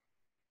now.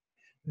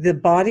 The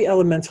body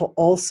elemental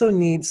also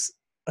needs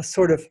a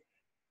sort of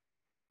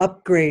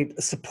upgrade,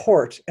 a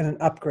support and an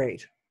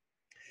upgrade.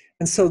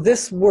 And so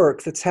this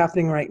work that's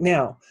happening right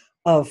now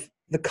of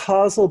the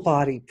causal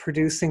body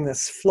producing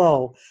this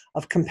flow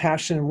of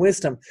compassion and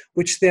wisdom,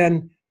 which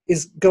then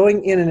is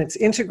going in and it's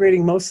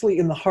integrating mostly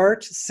in the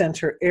heart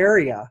center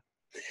area,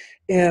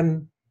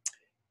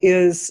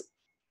 is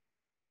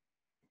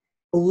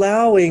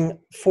allowing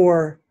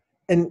for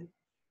an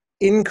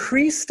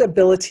increased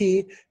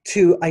ability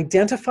to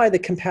identify the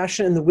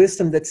compassion and the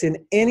wisdom that's in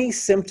any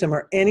symptom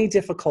or any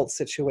difficult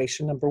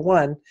situation, number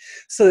one,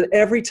 so that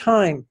every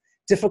time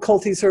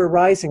difficulties are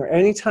arising or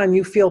any time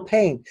you feel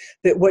pain,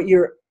 that what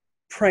you're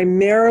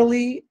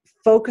primarily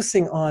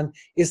focusing on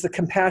is the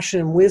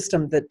compassion and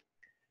wisdom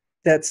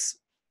that's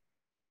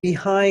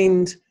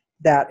behind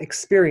that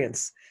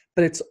experience,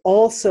 but it's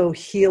also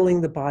healing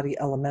the body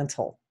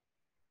elemental.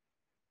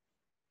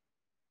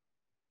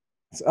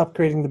 It's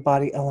upgrading the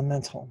body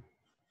elemental.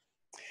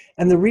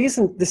 And the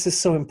reason this is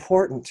so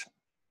important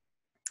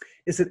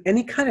is that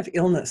any kind of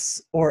illness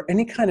or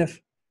any kind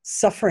of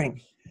suffering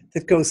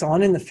that goes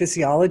on in the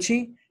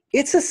physiology,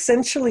 it's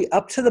essentially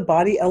up to the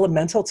body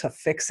elemental to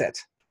fix it.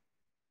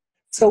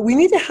 So we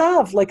need to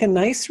have like a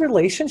nice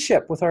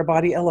relationship with our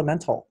body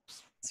elemental.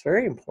 It's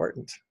very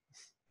important.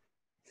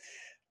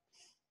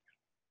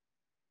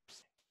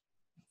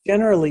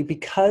 Generally,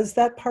 because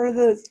that part of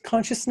the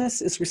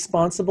consciousness is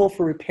responsible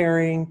for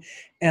repairing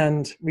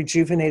and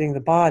rejuvenating the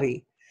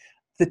body,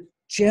 the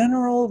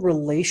general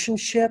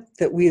relationship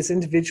that we as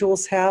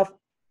individuals have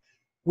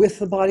with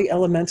the body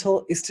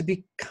elemental is to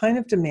be kind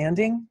of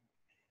demanding.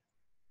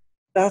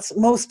 That's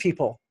most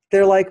people.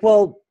 They're like,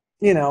 well,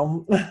 you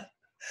know,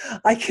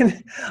 I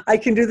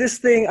can do this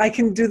thing, I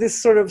can do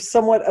this sort of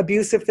somewhat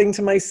abusive thing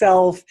to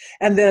myself,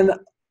 and then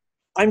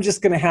I'm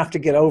just going to have to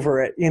get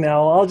over it.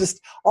 I'll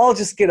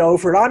just get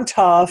over it. I'm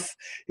tough.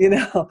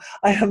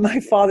 My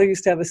father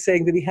used to have a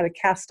saying that he had a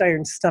cast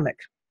iron stomach.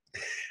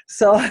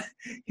 So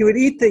he would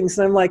eat things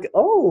and I'm like,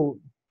 oh,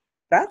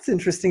 that's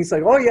interesting. He's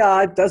like, oh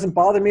yeah, it doesn't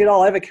bother me at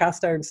all. I have a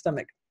cast iron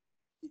stomach.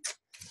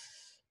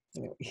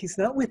 Anyway, he's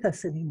not with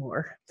us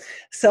anymore.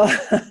 So,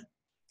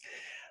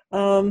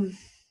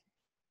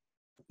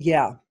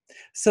 yeah.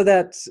 So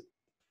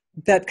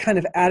that kind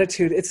of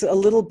attitude, it's a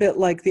little bit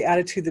like the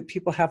attitude that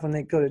people have when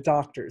they go to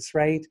doctors,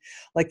 right?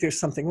 Like there's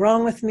something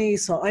wrong with me,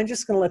 so I'm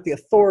just going to let the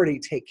authority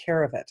take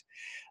care of it.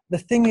 The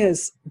thing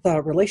is,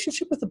 the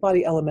relationship with the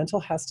body elemental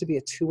has to be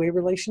a two-way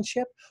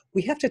relationship.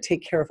 We have to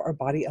take care of our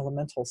body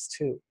elementals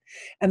too.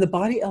 And the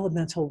body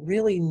elemental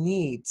really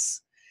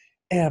needs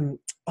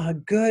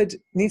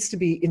needs to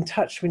be in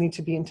touch. We need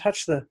to be in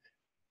touch the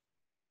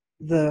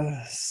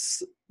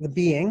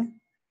being,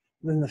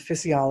 then the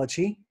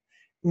physiology,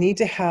 need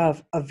to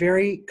have a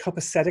very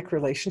copacetic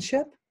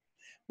relationship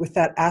with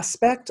that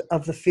aspect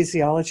of the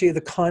physiology,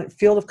 the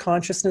field of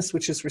consciousness,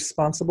 which is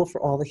responsible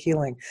for all the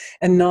healing,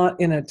 and not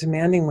in a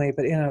demanding way,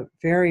 but in a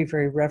very,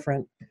 very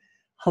reverent,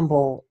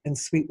 humble, and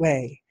sweet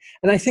way.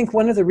 And I think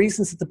one of the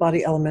reasons that the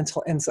body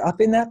elemental ends up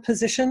in that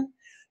position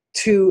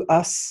to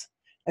us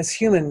as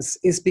humans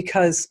is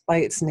because by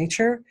its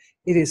nature,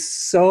 it is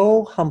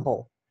so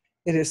humble.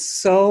 It is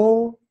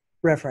so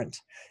reverent.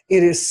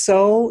 It is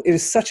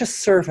such a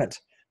servant,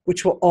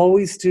 which will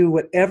always do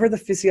whatever the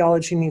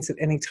physiology needs at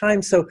any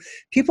time. So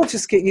people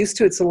just get used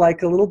to it. It's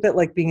like a little bit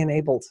like being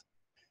enabled.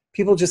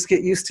 People just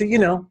get used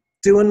to,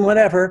 doing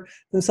whatever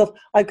themselves.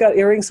 I've got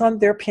earrings on,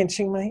 they're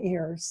pinching my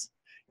ears,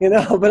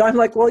 but I'm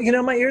like, well,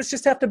 my ears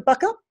just have to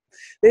buck up.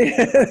 They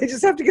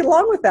just have to get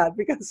along with that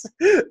because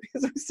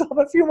we still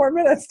have a few more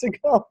minutes to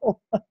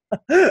go.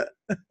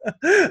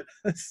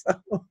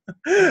 So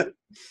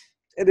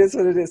it is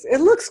what it is. It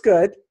looks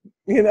good,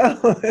 anyway,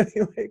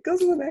 it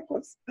goes with a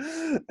necklace.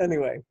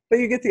 Anyway, but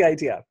you get the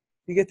idea.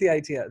 You get the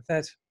idea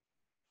that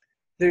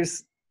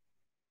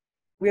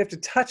we have to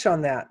touch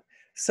on that.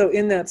 So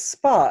in that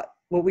spot,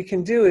 what we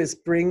can do is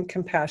bring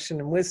compassion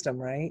and wisdom,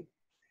 right?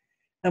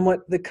 And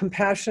what the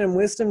compassion and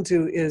wisdom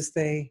do is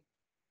they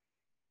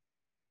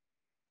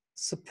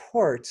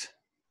support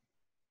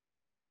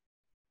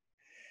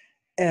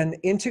an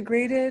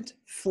integrated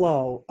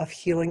flow of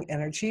healing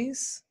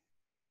energies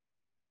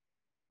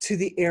to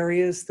the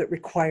areas that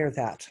require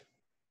that.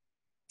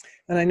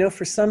 And I know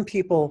for some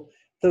people,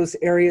 those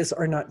areas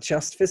are not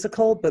just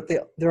physical, but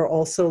they're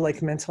also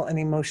like mental and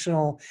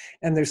emotional,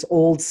 and there's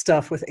old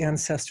stuff with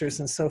ancestors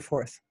and so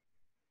forth.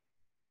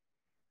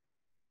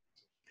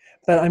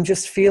 But I'm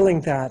just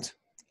feeling that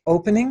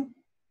opening,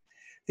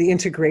 the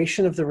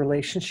integration of the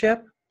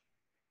relationship,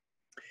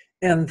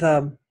 and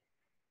the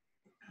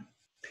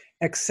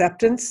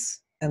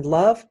acceptance and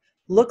love.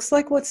 Looks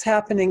like what's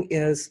happening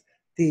is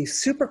the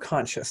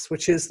superconscious,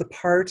 which is the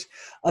part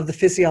of the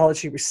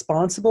physiology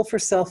responsible for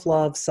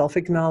self-love,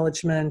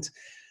 self-acknowledgement,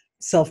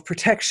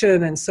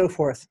 self-protection, and so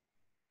forth.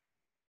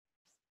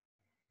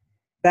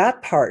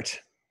 That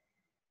part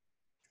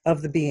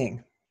of the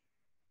being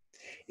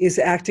is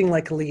acting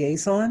like a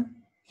liaison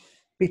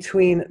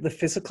between the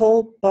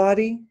physical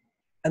body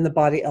and the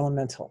body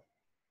elemental,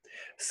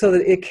 so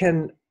that it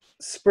can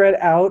spread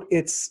out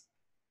its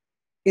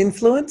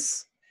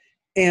influence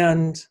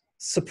and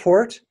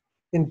support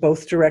in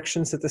both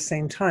directions at the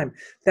same time.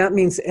 That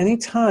means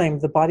anytime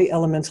the body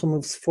elemental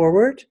moves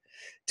forward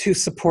to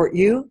support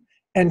you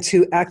and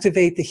to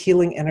activate the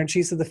healing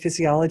energies of the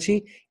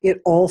physiology,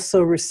 it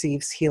also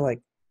receives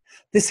healing.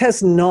 This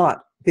has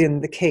not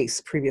been the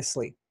case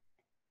previously.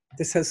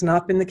 This has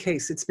not been the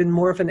case. It's been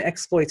more of an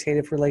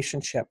exploitative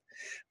relationship,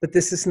 but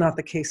this is not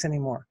the case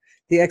anymore.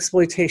 The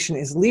exploitation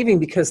is leaving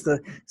because the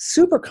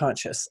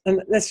superconscious,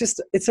 and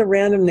it's a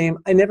random name.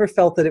 I never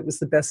felt that it was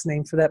the best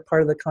name for that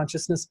part of the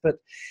consciousness, but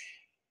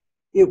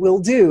it will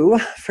do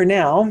for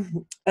now.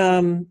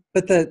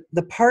 But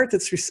the part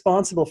that's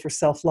responsible for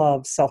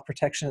self-love,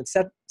 self-protection,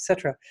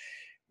 etc.,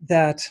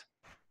 that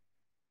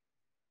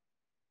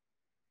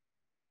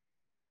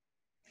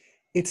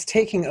it's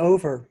taking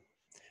over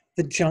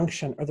the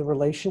junction or the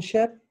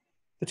relationship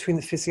between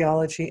the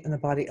physiology and the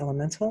body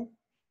elemental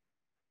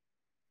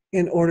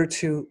in order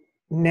to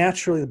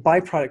naturally, the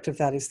byproduct of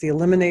that is the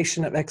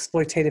elimination of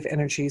exploitative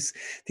energies,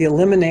 the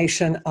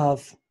elimination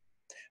of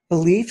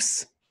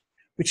beliefs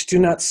which do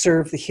not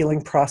serve the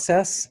healing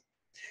process.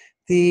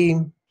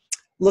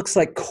 Looks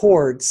like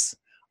cords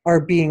are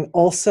being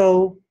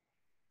also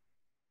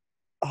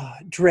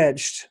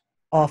dredged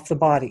off the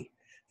body.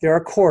 There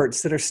are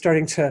cords that are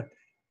starting to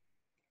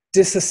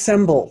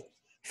disassemble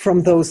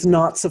from those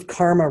knots of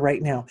karma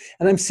right now.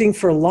 And I'm seeing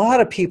for a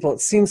lot of people,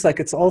 it seems like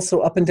it's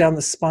also up and down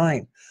the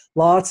spine.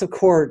 Lots of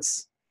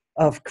cords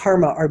of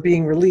karma are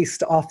being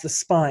released off the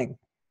spine.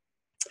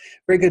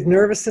 Very good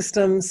nervous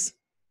systems,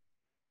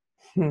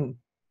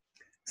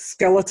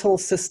 skeletal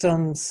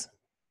systems,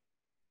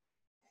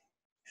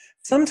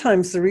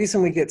 Sometimes the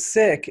reason we get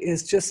sick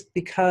is just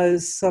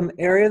because some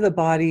area of the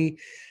body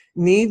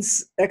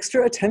needs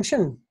extra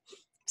attention.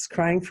 It's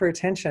crying for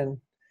attention.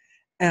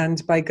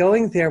 And by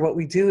going there, what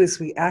we do is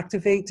we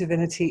activate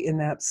divinity in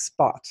that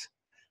spot.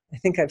 I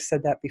think I've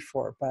said that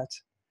before, but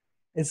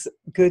it's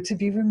good to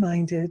be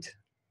reminded.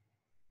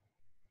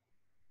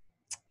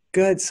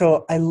 Good.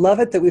 So I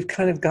love it that we've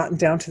kind of gotten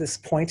down to this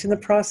point in the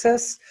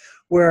process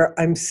where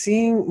I'm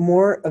seeing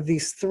more of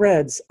these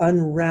threads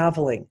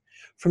unraveling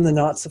from the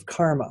knots of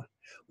karma.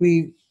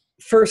 We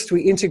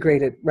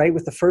integrated, right,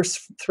 with the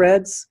first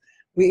threads,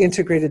 we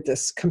integrated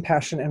this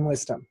compassion and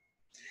wisdom.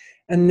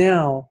 And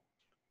now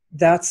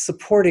that's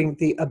supporting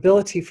the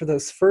ability for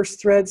those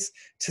first threads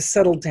to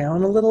settle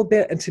down a little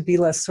bit and to be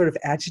less sort of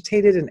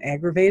agitated and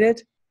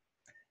aggravated.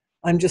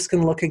 I'm just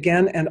going to look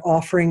again and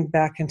offering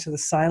back into the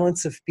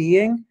silence of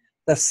being,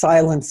 the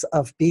silence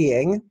of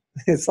being.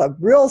 It's a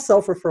real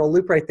self-referral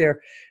loop right there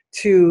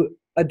to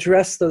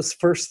address those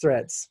first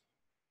threads.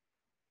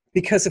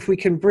 Because if we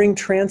can bring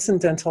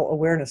transcendental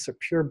awareness or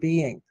pure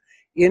being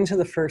into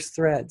the first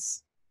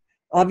threads,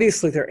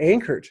 obviously they're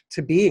anchored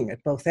to being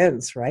at both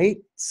ends, right?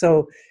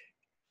 So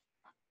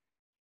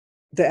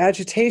the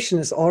agitation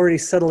is already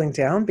settling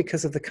down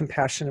because of the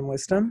compassion and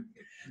wisdom.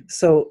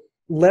 So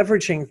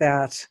leveraging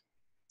that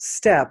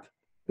step,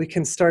 we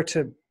can start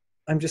to,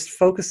 I'm just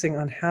focusing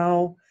on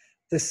how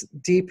this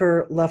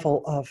deeper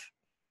level of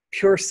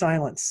pure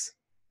silence,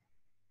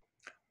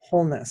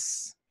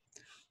 wholeness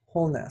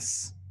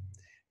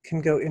can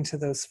go into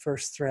those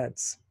first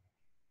threads.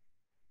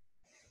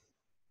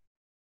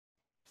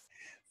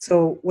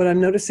 So what I'm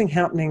noticing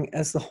happening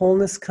as the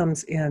wholeness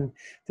comes in,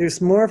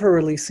 there's more of a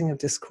releasing of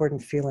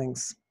discordant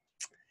feelings.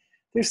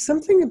 There's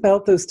something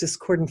about those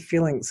discordant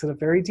feelings at a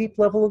very deep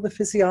level of the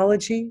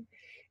physiology.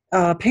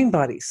 Pain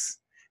bodies.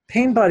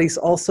 Pain bodies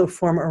also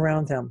form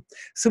around them.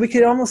 So we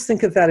could almost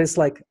think of that as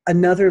like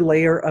another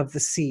layer of the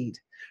seed,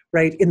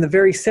 right? In the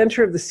very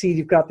center of the seed,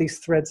 you've got these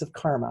threads of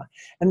karma.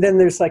 And then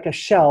there's like a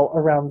shell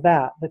around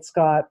that that's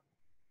got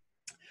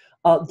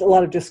a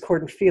lot of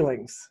discordant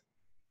feelings.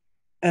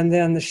 And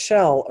then the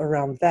shell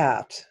around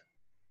that.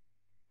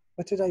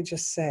 What did I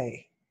just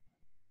say?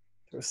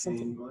 There was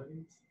something. Pain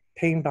bodies.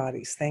 Pain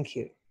bodies, thank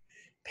you.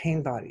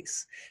 Pain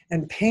bodies.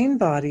 And pain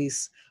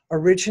bodies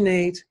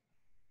originate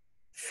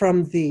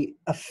from the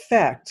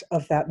effect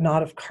of that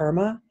knot of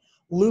karma,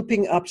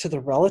 looping up to the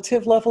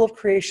relative level of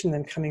creation,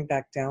 then coming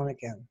back down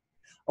again.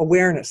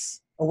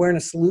 Awareness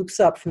loops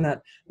up from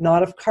that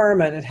knot of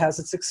karma, and it has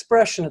its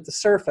expression at the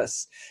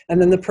surface. And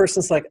then the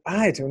person's like,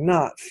 I do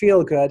not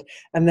feel good.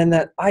 And then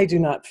that I do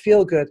not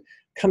feel good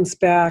comes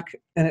back,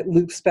 and it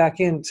loops back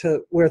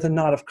into where the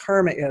knot of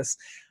karma is.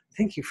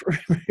 Thank you for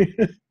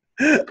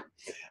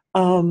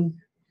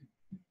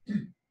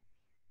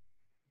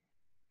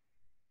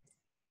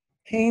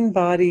pain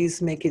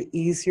bodies make it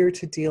easier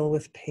to deal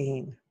with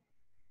pain.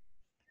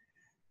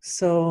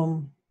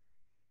 So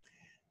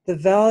the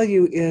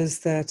value is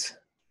that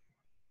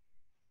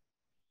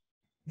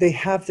they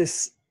have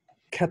this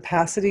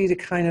capacity to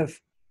kind of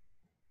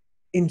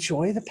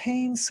enjoy the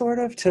pain,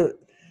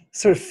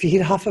 to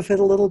feed off of it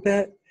a little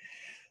bit.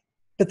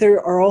 But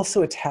there are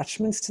also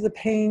attachments to the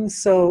pain.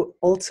 So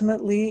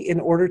ultimately, in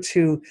order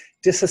to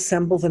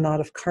disassemble the knot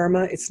of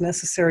karma, it's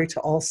necessary to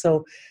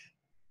also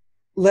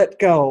let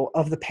go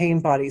of the pain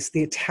bodies,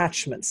 the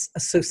attachments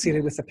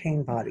associated with the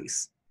pain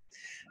bodies.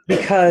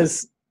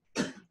 Because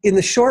in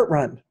the short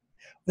run,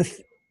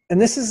 and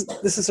this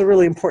is a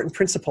really important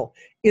principle,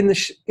 in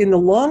the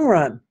long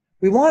run,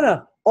 we want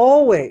to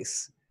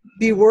always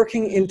be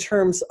working in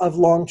terms of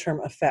long-term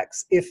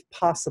effects, if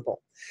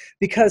possible.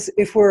 Because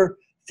if we're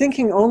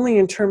thinking only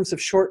in terms of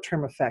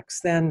short-term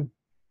effects, then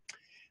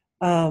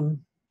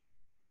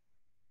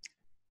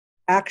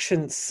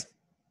actions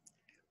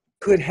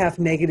could have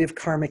negative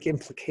karmic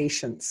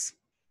implications.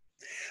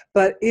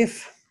 But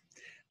if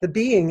the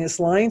being is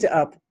lined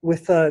up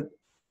with the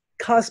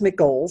cosmic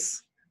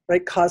goals,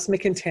 right?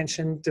 Cosmic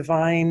intention,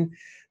 divine,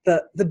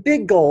 the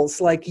big goals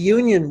like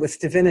union with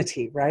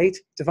divinity, right?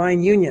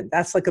 Divine union,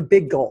 that's like a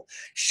big goal.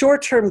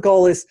 Short-term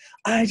goal is,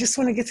 I just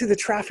want to get through the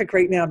traffic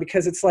right now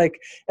because it's like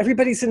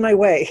everybody's in my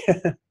way,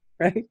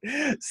 right?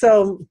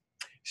 So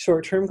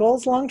short-term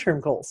goals,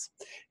 long-term goals.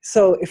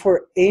 So if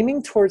we're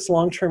aiming towards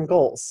long-term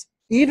goals,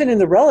 even in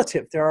the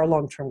relative, there are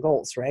long-term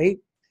goals, right?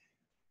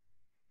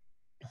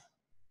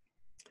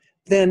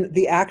 Then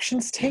the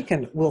actions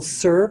taken will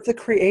serve the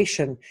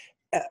creation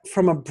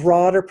from a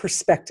broader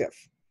perspective,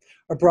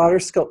 a broader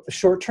scope. The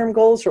short-term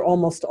goals are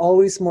almost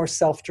always more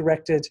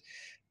self-directed,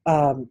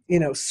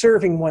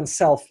 serving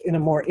oneself in a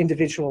more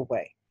individual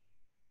way.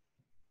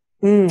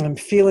 I'm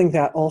feeling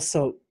that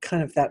also,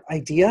 kind of that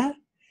idea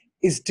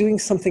is doing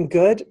something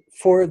good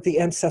for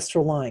the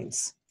ancestral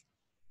lines.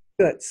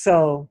 Good.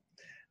 So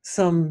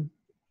some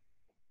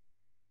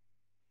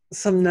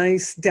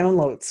nice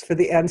downloads for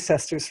the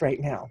ancestors right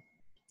now.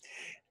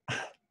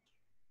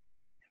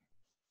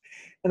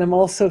 And I'm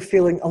also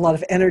feeling a lot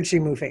of energy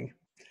moving.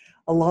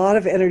 A lot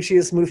of energy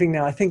is moving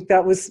now. I think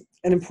that was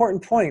an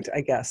important point,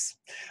 I guess,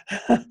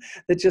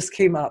 that just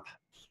came up.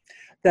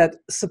 that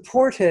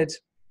supported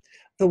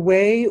the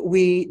way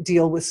we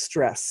deal with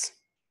stress.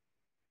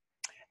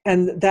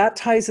 And that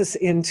ties us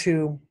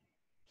into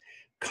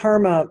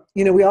karma.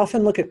 You know, we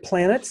often look at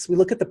planets, we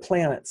look at the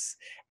planets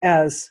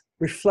as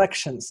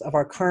reflections of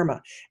our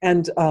karma.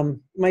 And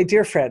my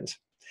dear friend,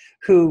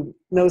 who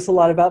knows a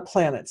lot about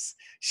planets,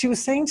 she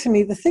was saying to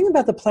me, the thing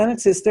about the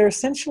planets is they're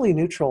essentially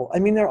neutral. I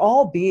mean, they're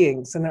all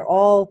beings and they're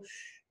all,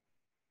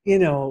 you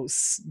know,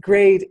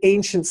 great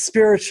ancient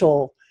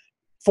spiritual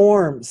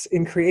forms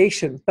in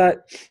creation.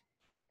 But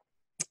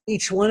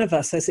each one of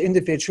us as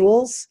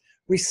individuals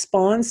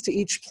responds to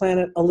each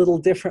planet a little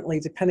differently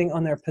depending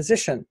on their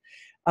position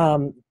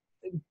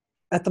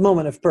at the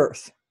moment of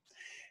birth.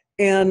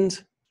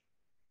 And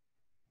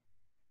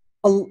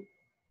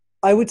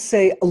I would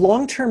say a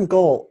long-term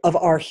goal of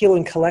our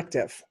Healing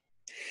Collective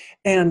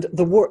and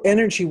the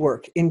energy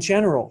work in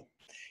general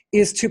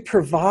is to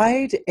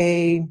provide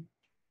a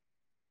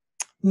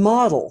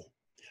model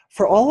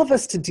for all of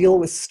us to deal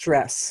with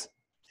stress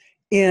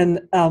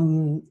in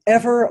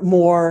ever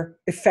more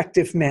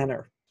effective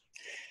manner.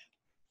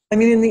 I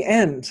mean, in the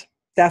end,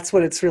 that's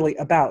what it's really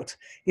about.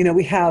 You know,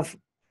 we have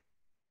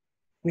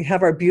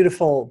our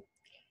beautiful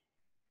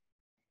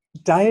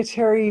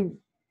dietary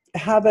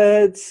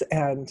habits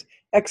and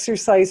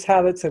exercise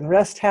habits and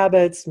rest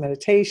habits,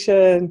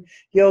 meditation,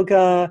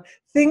 yoga,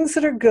 things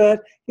that are good,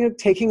 you know,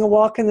 taking a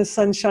walk in the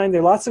sunshine.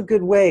 There are lots of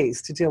good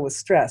ways to deal with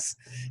stress.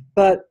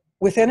 But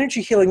with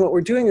energy healing, what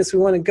we're doing is we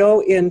want to go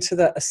into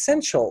the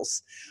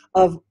essentials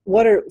of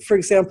what are, for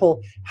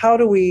example, how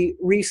do we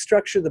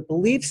restructure the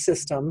belief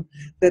system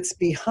that's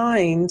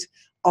behind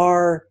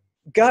our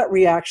gut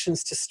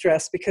reactions to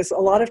stress? Because a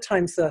lot of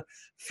times the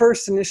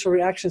first initial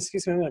reaction,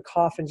 excuse me, I'm going to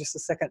cough in just a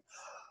second.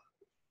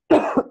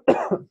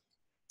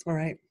 All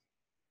right.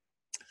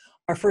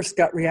 Our first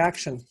gut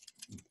reaction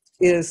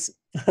is,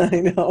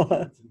 I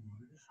know,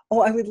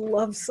 oh, I would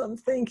love some.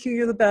 Thank you.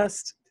 You're the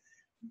best.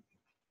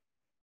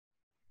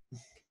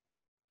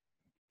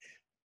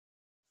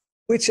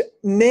 Which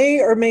may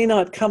or may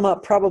not come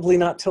up, probably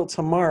not till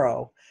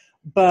tomorrow,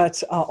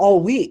 but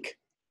all week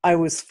I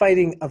was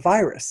fighting a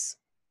virus.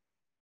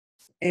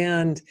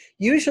 And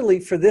usually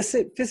for this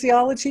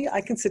physiology,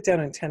 I can sit down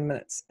in 10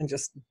 minutes and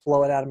just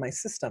blow it out of my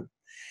system.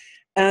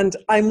 And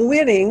I'm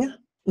winning.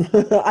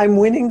 I'm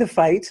winning the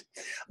fight.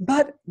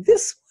 But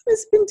this one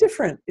has been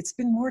different. It's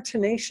been more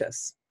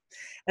tenacious.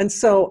 And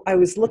so I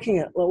was looking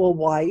at, well,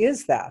 why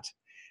is that?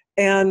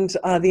 And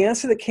the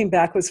answer that came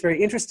back was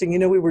very interesting. You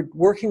know, we were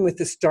working with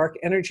this dark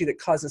energy that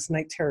causes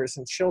night terrors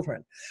in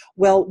children.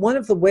 Well, one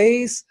of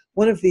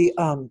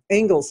the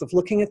angles of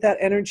looking at that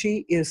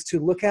energy is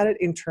to look at it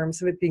in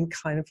terms of it being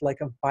kind of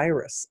like a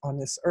virus on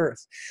this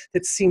earth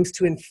that seems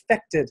to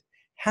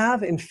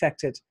have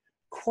infected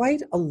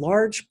quite a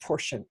large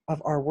portion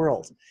of our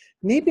world.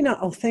 Maybe not,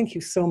 oh, thank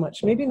you so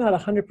much. Maybe not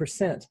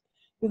 100%.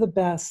 You're the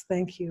best.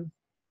 Thank you.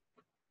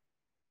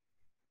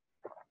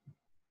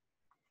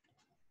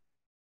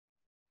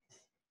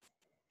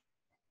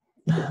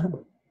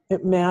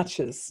 It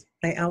matches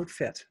my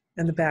outfit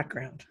and the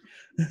background.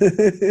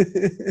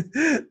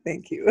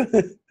 Thank you.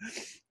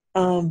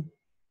 But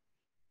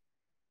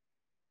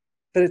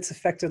it's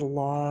affected a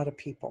lot of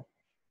people.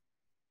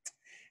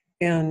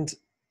 And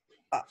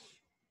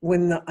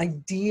when the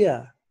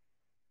idea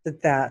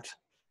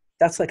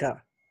that's like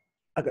a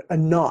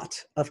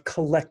knot of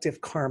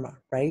collective karma,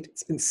 right?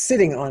 It's been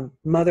sitting on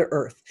Mother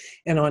Earth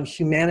and on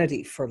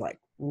humanity for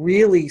like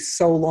really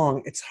so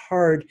long. It's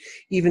hard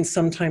even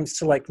sometimes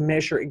to like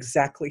measure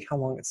exactly how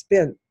long it's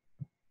been.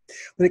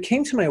 When it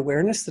came to my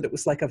awareness that it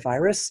was like a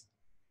virus,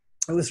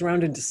 it was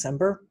around in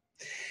December.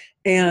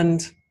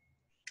 And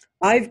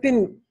I've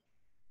been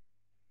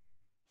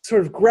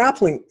sort of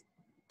grappling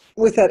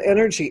with that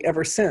energy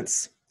ever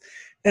since.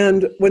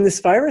 And when this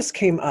virus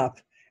came up,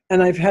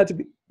 and I've had to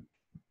be,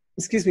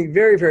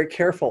 very, very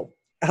careful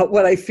about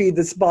what I feed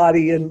this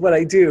body and what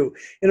I do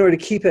in order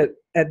to keep it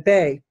at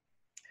bay,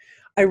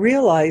 I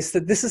realized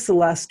that this is the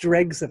last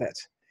dregs of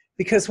it.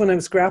 Because when I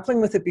was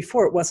grappling with it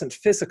before, it wasn't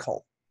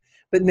physical.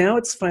 But now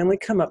it's finally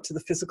come up to the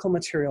physical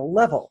material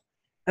level.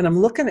 And I'm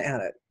looking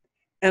at it.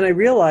 And I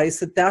realize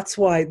that that's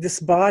why this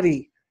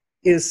body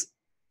it's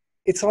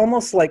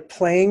almost like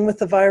playing with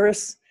the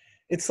virus.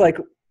 It's like,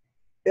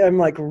 I'm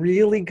like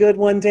really good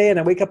one day and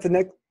I wake up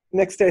the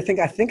next day,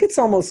 I think it's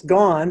almost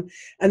gone.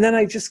 And then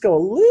I just go a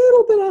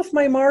little bit off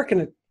my mark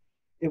and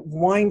it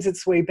winds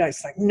its way back.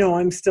 It's like, no,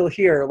 I'm still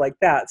here, like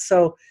that.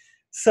 So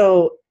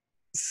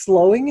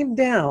slowing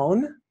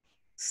down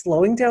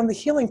the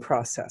healing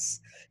process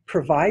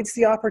provides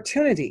the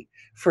opportunity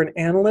for an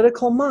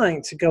analytical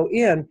mind to go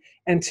in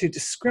and to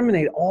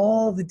discriminate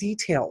all the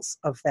details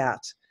of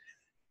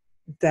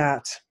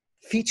that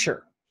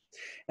feature.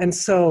 And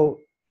so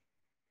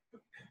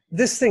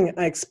this thing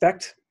I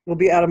expect will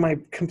be out of my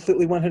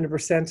completely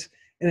 100%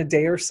 in a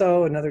day or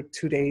so, another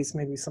 2 days,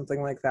 maybe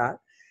something like that.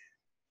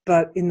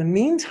 But in the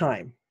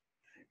meantime,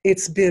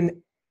 it's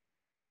been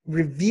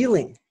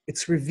revealing.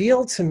 It's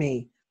revealed to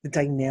me the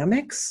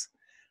dynamics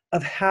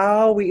of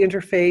how we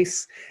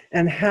interface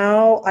and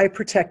how I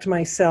protect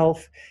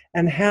myself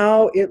and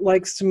how it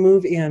likes to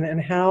move in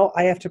and how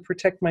I have to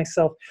protect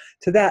myself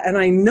to that. And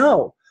I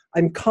know,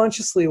 I'm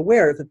consciously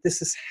aware that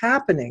this is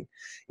happening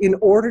in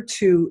order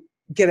to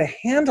get a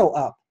handle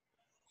up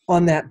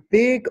on that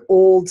big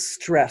old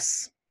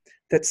stress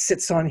that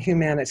sits on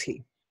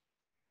humanity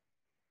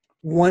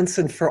once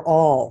and for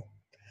all.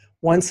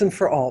 Once and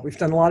for all. We've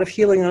done a lot of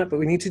healing on it, but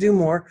we need to do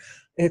more.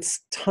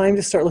 It's time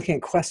to start looking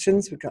at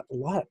questions. We've got a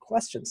lot of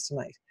questions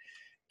tonight.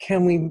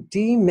 Can we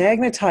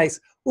demagnetize?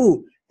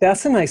 Ooh,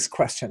 that's a nice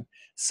question.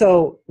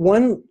 So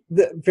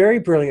the very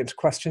brilliant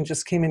question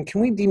just came in. Can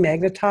we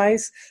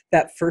demagnetize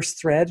that first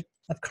thread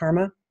of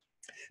karma?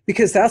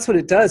 Because that's what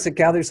it does. It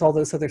gathers all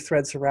those other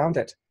threads around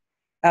it.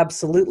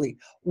 Absolutely.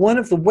 One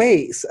of the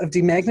ways of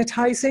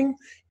demagnetizing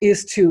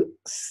is to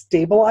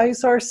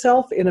stabilize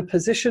ourselves in a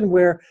position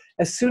where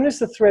as soon as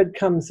the thread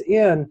comes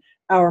in,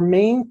 our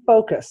main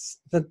focus,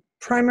 the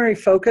primary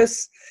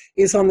focus,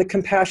 is on the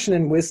compassion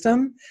and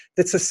wisdom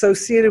that's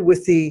associated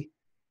with the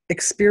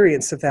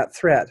experience of that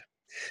thread.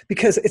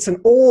 Because it's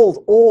an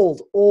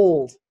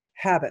old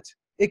habit.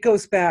 It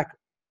goes back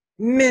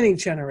many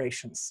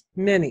generations,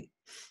 many.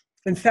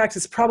 In fact,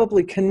 it's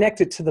probably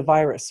connected to the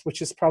virus,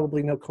 which is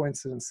probably no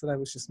coincidence that I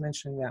was just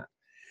mentioning that.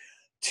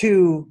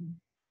 To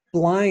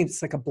blind,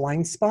 it's like a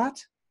blind spot.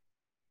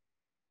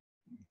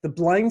 The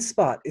blind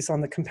spot is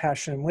on the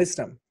compassion and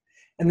wisdom.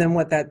 And then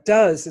what that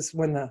does is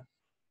when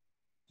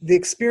the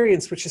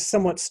experience, which is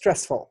somewhat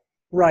stressful,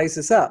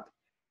 rises up,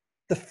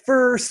 the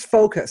first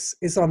focus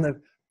is on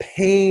the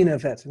pain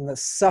of it and the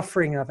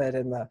suffering of it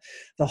and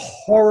the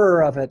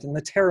horror of it and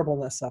the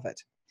terribleness of it.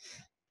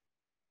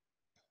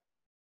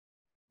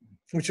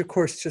 Which of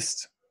course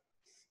just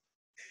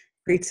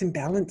creates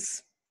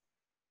imbalance.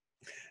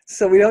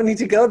 So we don't need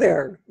to go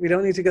there. We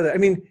don't need to go there. I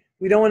mean,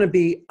 we don't want to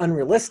be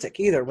unrealistic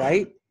either,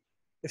 right?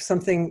 If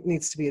something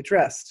needs to be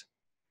addressed,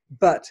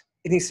 but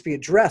it needs to be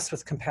addressed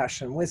with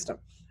compassion and wisdom,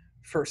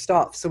 first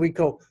off. So we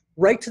go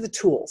right to the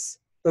tools.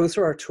 Those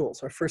are our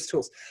tools, our first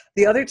tools.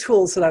 The other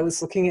tools that I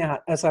was looking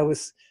at as I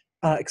was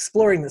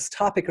exploring this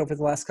topic over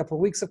the last couple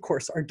of weeks, of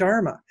course, are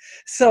Dharma.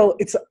 So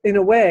it's in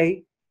a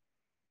way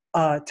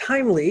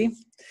timely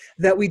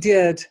that we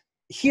did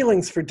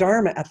healings for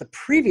Dharma at the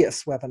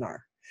previous webinar,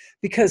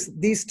 because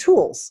these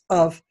tools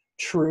of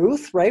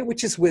truth, right,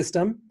 which is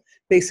wisdom,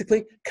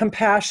 basically,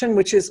 compassion,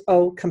 which is,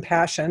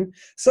 compassion.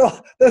 So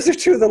those are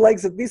two of the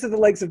legs of, these are the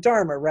legs of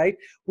Dharma, right?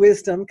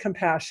 Wisdom,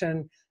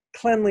 compassion,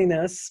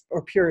 cleanliness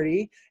or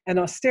purity, and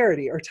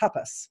austerity or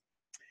tapas.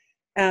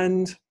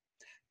 And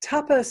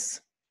tapas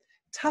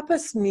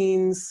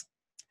means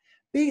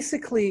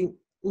basically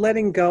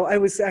letting go. I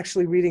was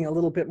actually reading a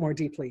little bit more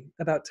deeply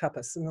about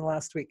tapas in the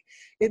last week.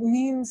 It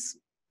means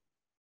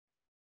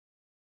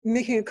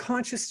making a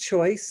conscious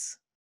choice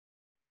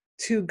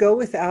to go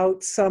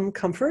without some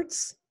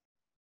comforts,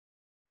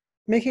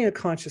 making a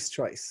conscious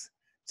choice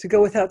to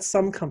go without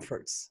some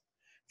comforts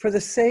for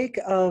the sake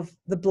of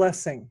the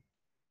blessing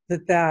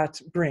that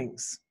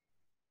brings.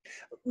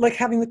 Like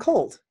having the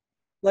cold.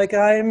 Like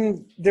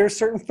there are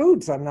certain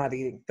foods I'm not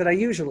eating that I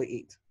usually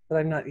eat, that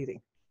I'm not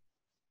eating.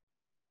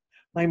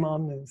 My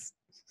mom knows.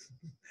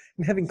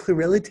 I'm having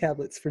chlorella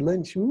tablets for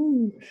lunch.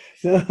 Ooh,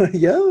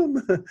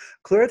 yum.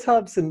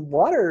 Chlorotops and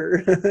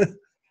water.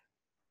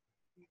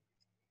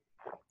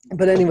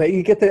 But anyway,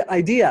 you get the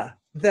idea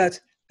that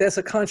there's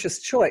a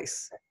conscious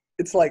choice.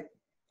 It's like,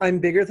 I'm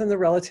bigger than the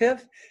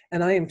relative,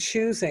 and I am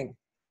choosing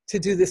to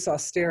do this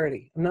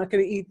austerity. I'm not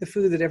going to eat the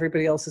food that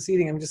everybody else is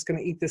eating. I'm just going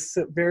to eat this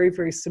very,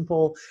 very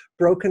simple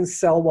broken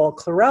cell wall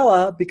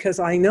chlorella, because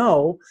I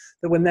know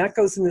that when that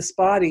goes in this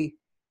body,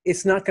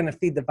 it's not going to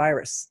feed the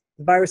virus.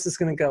 The virus is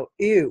going to go,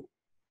 ew,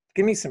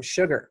 give me some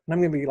sugar. And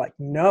I'm going to be like,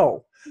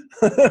 no,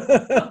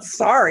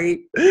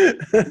 sorry.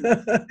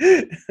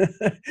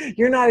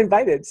 You're not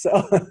invited.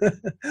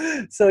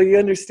 So you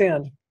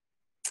understand.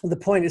 The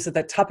point is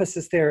that tapas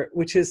is there,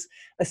 which is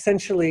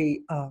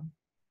essentially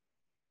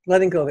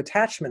letting go of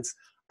attachments,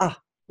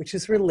 which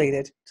is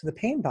related to the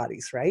pain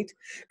bodies, right?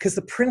 Because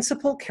the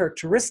principal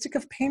characteristic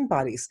of pain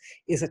bodies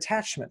is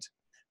attachment.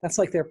 That's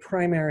like their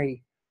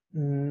primary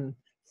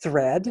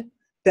thread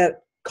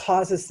that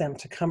causes them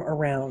to come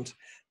around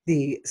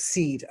the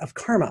seed of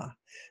karma.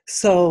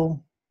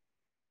 So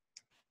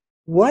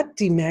what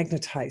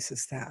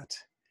demagnetizes that?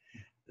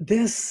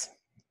 This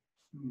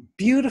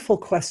beautiful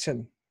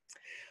question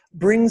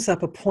brings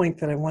up a point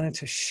that I wanted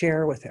to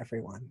share with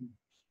everyone.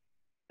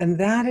 And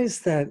that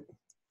is that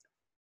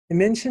I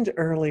mentioned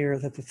earlier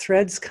that the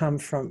threads come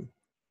from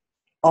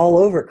all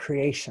over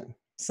creation.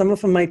 Some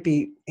of them might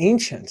be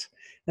ancient,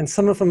 and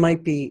some of them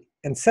might be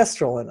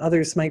ancestral, and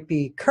others might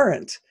be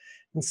current,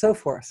 and so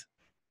forth.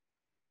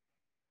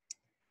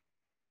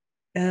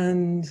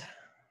 And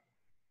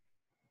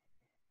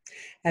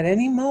at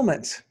any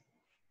moment,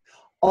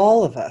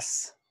 all of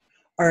us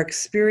are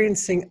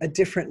experiencing a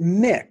different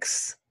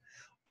mix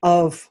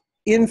of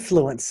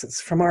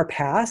influences from our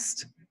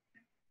past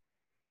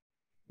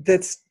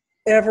that's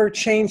ever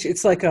changed.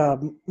 It's like a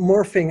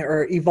morphing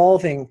or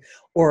evolving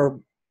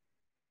or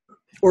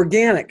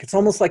organic. It's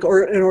almost like an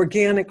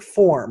organic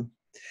form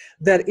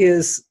that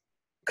is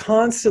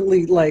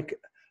constantly like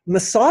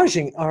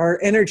massaging our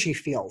energy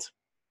field.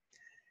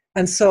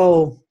 And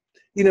so,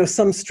 you know,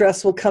 some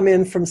stress will come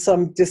in from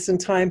some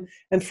distant time,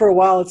 and for a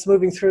while it's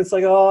moving through. It's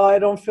like, oh, I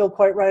don't feel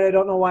quite right. I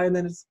don't know why. And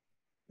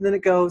then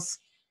it goes.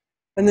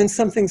 And then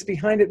something's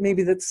behind it,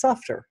 maybe that's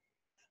softer,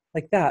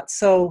 like that.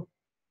 So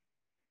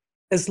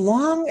as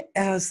long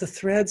as the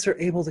threads are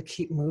able to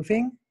keep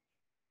moving,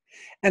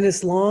 and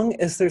as long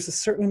as there's a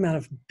certain amount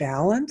of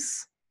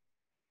balance,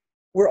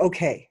 we're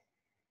okay.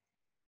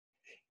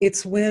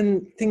 It's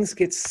when things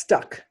get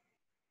stuck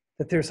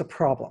that there's a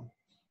problem.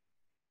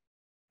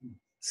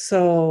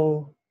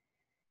 So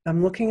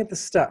I'm looking at the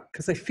stuck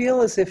because I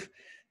feel as if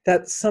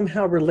that's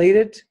somehow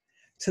related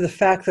to the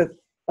fact that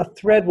a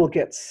thread will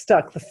get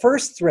stuck. The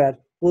first thread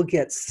will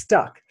get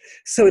stuck.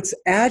 So it's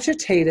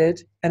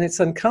agitated and it's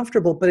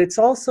uncomfortable, but it's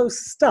also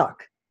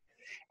stuck.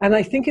 And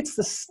I think it's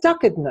the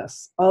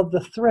stuckedness of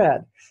the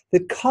thread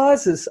that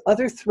causes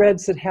other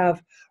threads that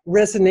have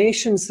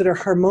resonations that are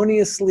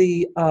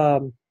harmoniously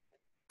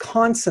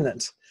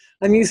consonant.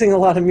 I'm using a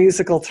lot of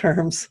musical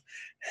terms.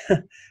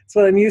 It's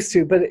what I'm used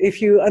to. But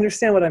if you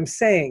understand what I'm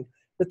saying,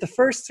 that the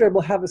first thread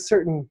will have a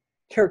certain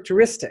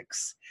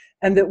characteristics,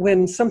 and that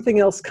when something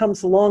else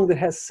comes along that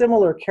has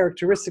similar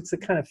characteristics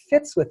that kind of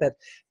fits with it,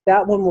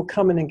 that one will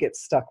come in and get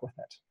stuck with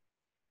it.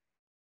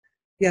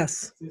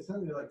 Yes? So it's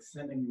something like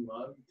sending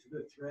love to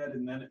the thread,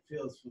 and then it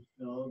feels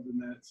fulfilled,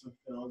 and then it's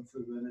fulfilled, so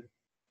then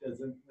it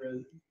doesn't,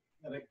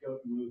 let it go,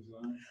 it moves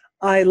on.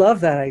 I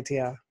love that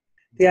idea.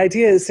 The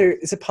idea is,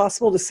 is it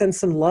possible to send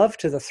some love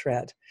to the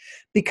thread?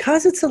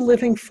 Because it's a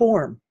living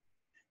form.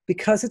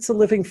 Because it's a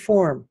living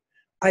form,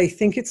 I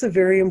think it's a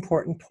very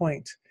important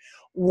point.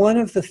 One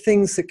of the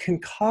things that can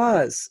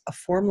cause a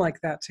form like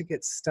that to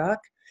get stuck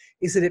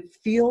is that it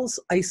feels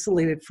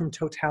isolated from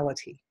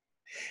totality.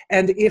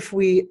 And if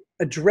we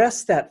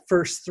address that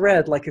first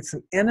thread like it's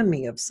an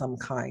enemy of some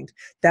kind,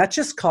 that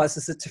just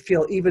causes it to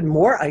feel even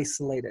more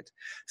isolated.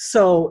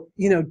 So,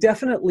 you know,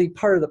 definitely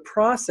part of the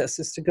process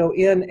is to go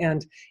in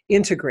and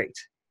integrate.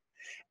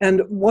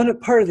 And one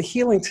part of the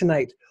healing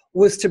tonight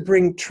was to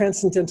bring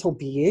transcendental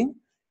being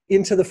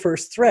into the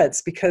first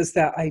threads, because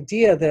that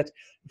idea that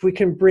if we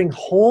can bring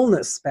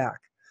wholeness back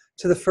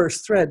to the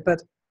first thread.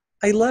 But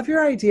I love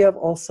your idea of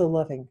also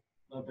loving.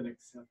 Love and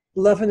acceptance.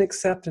 Love and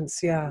acceptance,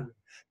 yeah.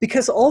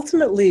 Because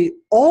ultimately,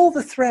 all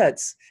the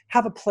threads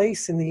have a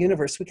place in the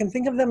universe. We can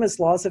think of them as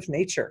laws of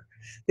nature.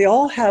 They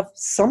all have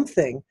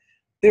something.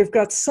 They've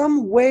got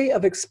some way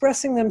of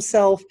expressing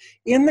themselves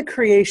in the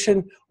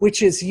creation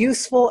which is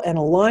useful and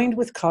aligned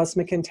with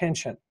cosmic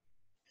intention,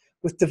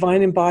 with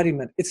divine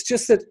embodiment. It's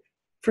just that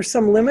for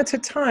some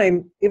limited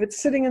time, if it's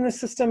sitting in the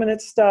system and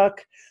it's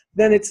stuck,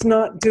 then it's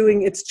not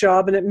doing its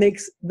job, and it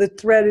makes the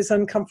thread is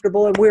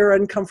uncomfortable, and we're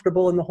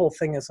uncomfortable, and the whole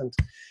thing isn't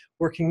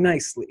working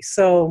nicely.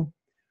 So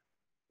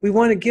we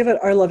want to give it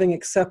our loving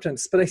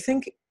acceptance, but I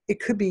think it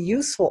could be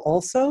useful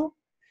also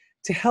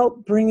to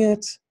help bring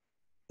it,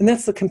 and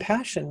that's the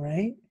compassion,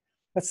 right?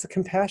 That's the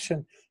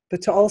compassion,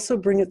 but to also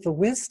bring it the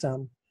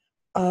wisdom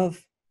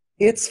of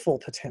its full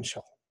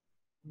potential.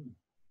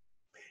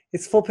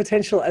 Its full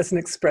potential as an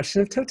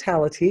expression of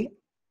totality,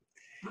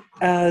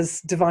 as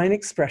divine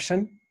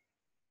expression.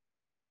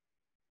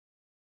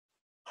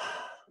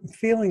 I'm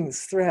feeling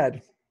this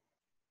thread.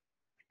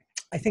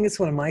 I think it's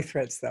one of my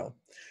threads, though,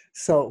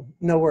 so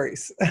no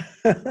worries.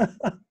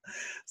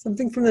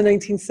 Something from the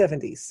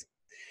 1970s.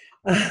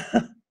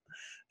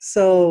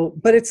 So,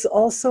 but it's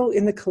also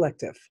in the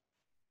collective.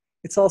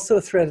 It's also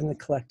a thread in the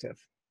collective.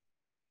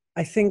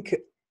 I think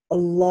a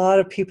lot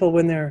of people,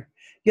 when they're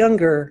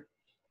younger,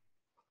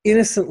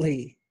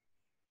 innocently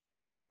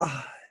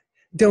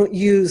don't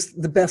use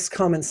the best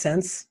common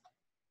sense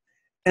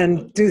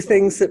and do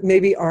things that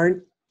maybe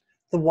aren't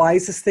the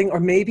wisest thing, or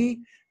maybe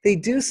they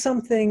do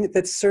something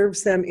that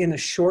serves them in a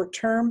short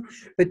term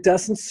but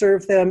doesn't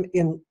serve them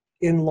in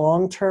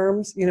long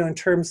terms, you know, in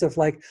terms of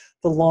like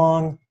the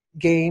long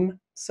game,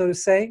 so to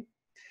say.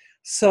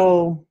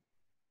 So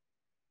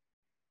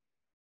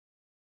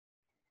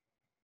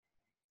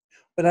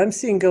what I'm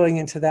seeing going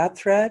into that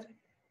thread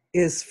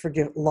is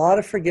a lot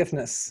of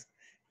forgiveness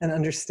and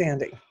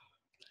understanding.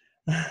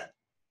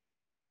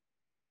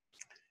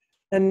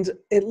 And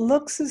it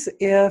looks as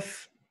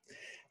if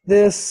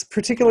this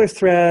particular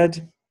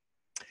thread,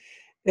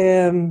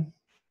 it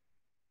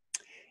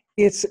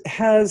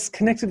has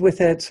connected with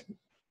it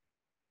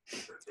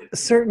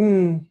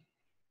certain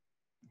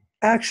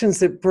actions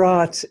that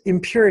brought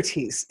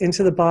impurities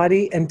into the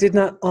body and did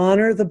not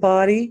honor the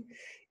body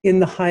in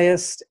the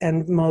highest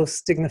and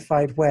most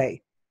dignified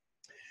way.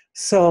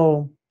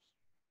 So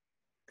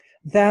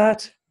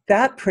that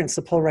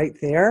principle right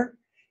there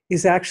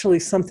is actually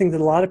something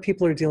that a lot of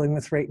people are dealing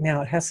with right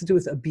now. It has to do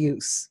with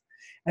abuse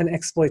and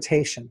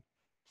exploitation.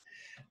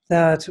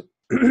 That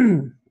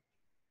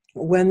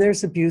when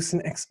there's abuse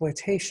and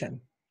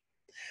exploitation,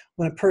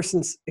 when a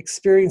person's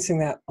experiencing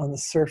that on the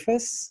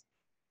surface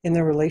in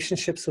their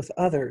relationships with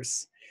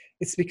others,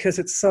 it's because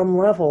at some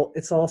level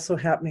it's also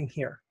happening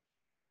here.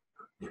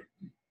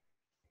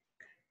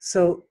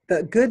 So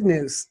the good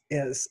news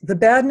is, the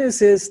bad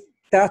news is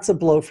that's a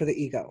blow for the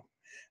ego,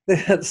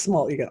 the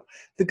small ego.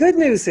 The good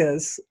news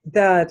is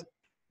that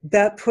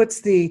that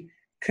puts the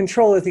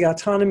control or the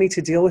autonomy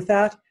to deal with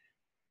that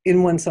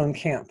in one's own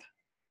camp.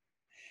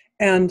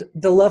 And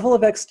the level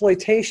of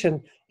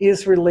exploitation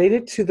is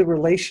related to the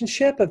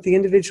relationship of the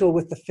individual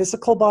with the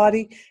physical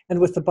body and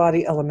with the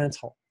body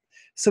elemental.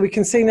 So we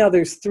can say now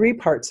there's three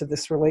parts of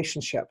this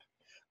relationship.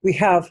 We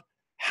have,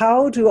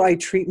 how do I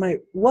treat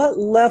what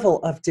level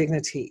of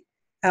dignity,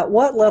 at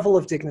what level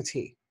of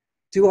dignity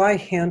do I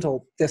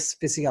handle this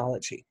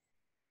physiology?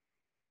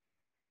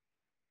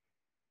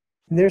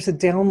 And there's a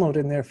download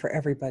in there for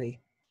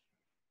everybody.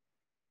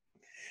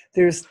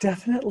 There's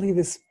definitely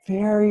this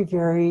very,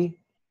 very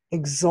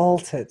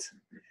exalted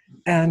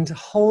and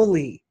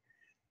holy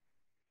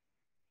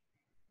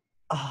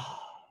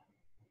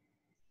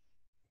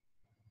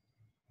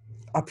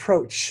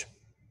approach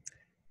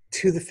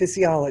to the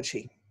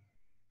physiology.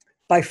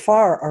 By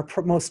far our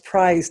most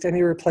prized and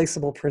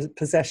irreplaceable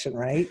possession,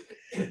 right?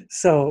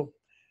 So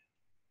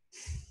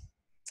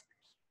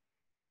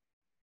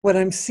what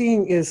I'm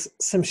seeing is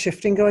some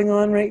shifting going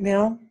on right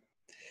now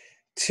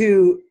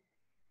to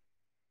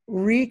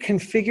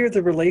reconfigure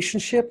the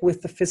relationship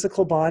with the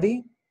physical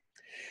body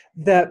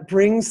that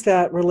brings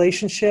that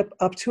relationship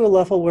up to a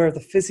level where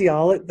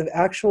the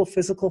actual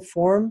physical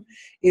form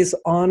is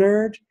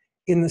honored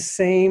in the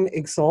same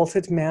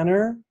exalted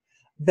manner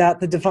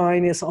that the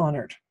divine is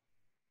honored.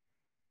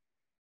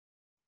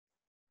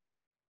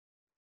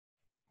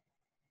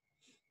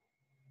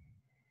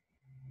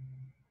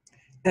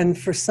 And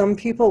for some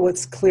people,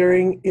 what's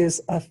clearing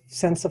is a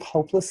sense of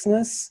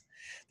hopelessness,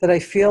 that I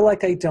feel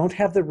like I don't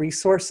have the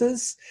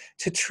resources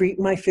to treat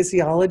my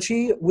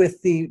physiology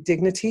with the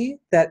dignity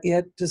that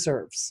it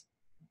deserves.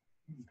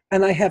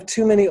 And I have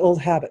too many old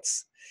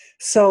habits.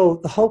 So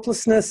the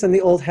hopelessness and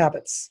the old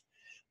habits.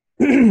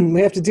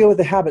 We have to deal with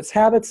the habits.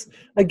 Habits,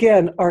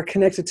 again, are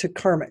connected to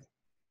karmic.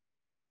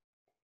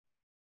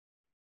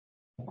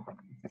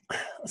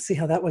 Let's see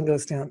how that one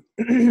goes down.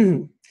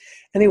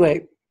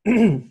 Anyway,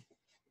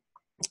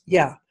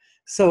 yeah,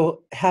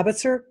 so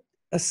habits are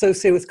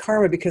associated with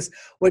karma, because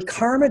what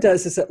karma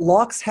does is it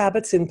locks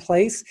habits in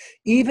place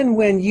even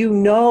when you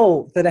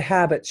know that a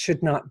habit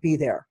should not be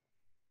there.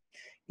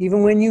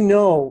 Even when you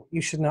know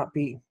you should not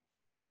be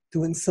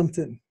doing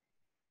something.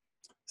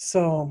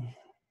 So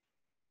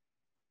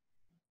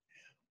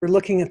we're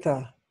looking at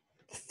the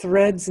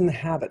threads in the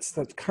habits,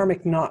 the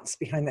karmic knots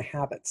behind the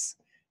habits.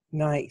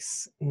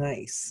 Nice,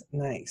 nice,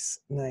 nice,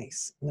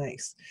 nice,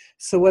 nice.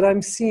 So what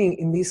I'm seeing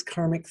in these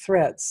karmic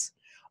threads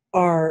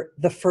are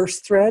the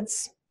first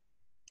threads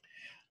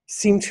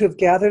seem to have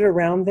gathered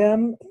around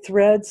them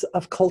threads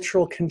of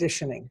cultural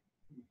conditioning.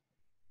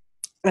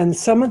 And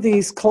some of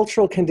these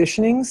cultural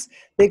conditionings,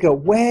 they go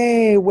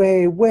way,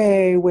 way,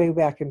 way, way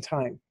back in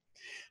time,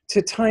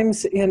 to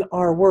times in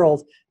our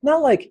world,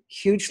 not like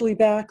hugely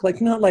back,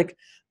 like not like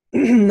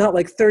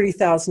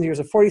 30,000 years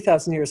or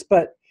 40,000 years,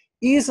 but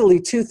easily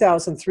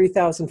 2,000,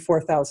 3,000,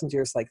 4,000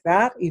 years like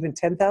that, even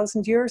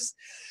 10,000 years,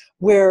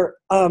 where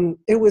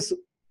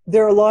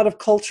there are a lot of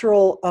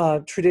cultural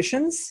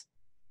traditions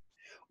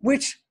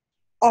which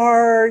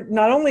are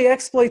not only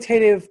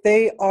exploitative,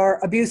 they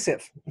are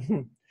abusive.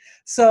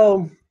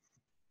 So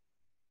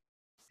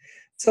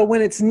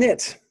when it's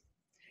knit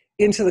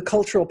into the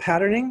cultural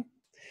patterning,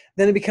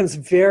 then it becomes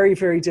very,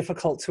 very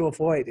difficult to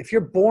avoid. If you're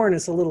born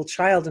as a little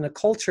child in a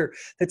culture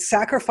that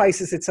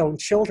sacrifices its own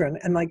children,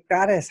 and like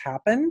that has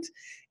happened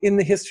in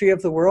the history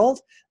of the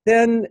world,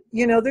 then,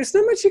 there's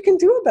not much you can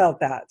do about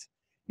that.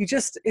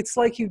 It's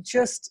like you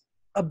just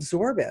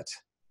absorb it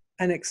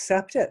and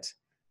accept it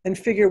and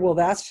figure, well,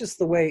 that's just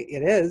the way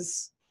it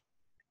is.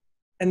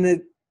 And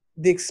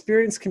the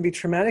experience can be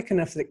traumatic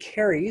enough that it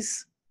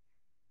carries,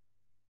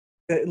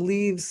 that it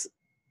leaves,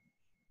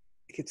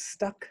 it gets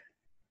stuck,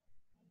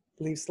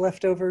 leaves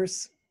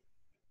leftovers.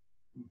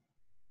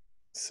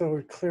 So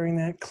we're clearing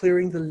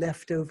the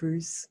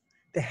leftovers,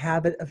 the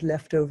habit of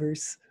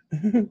leftovers.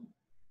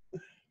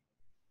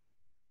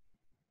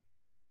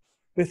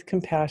 With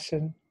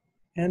compassion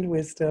and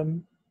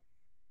wisdom.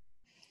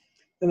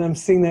 And I'm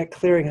seeing that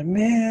clearing on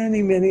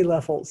many, many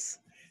levels.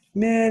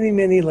 Many,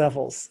 many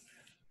levels.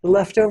 The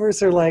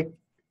leftovers are like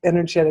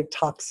energetic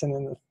toxin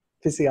in the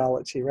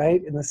physiology,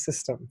 right? In the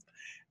system.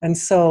 And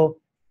so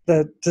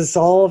the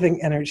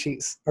dissolving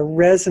energies are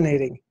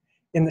resonating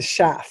in the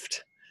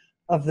shaft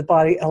of the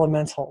body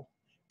elemental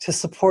to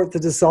support the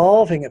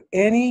dissolving of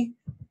any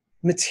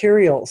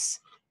materials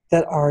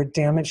that are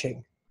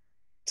damaging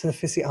to the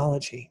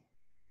physiology.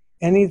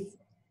 Any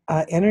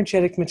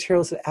energetic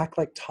materials that act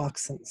like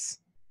toxins.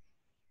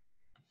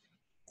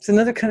 It's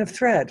another kind of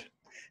thread.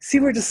 See,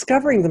 we're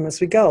discovering them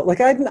as we go.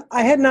 Like I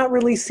had not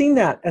really seen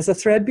that as a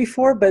thread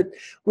before, but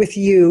with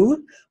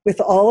you, with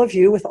all of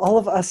you, with all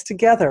of us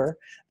together,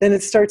 then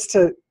it starts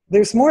to,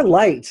 there's more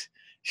light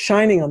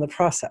shining on the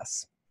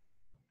process.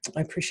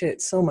 I appreciate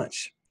it so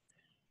much.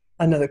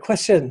 Another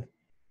question.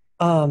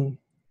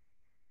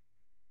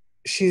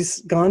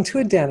 She's gone to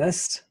a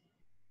dentist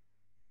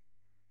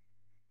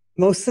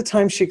Most of the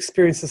time she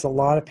experiences a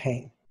lot of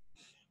pain.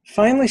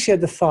 Finally, she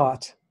had the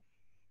thought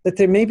that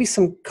there may be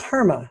some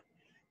karma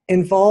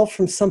involved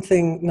from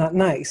something not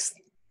nice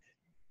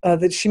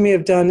that she may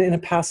have done in a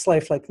past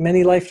life, like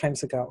many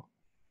lifetimes ago.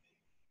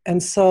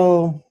 And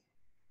so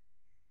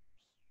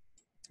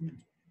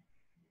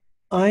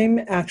I'm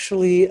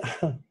actually,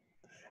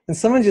 and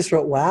someone just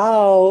wrote,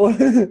 wow.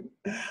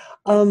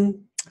 I'm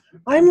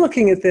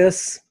looking at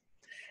this,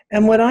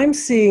 and what I'm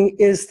seeing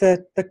is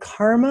that the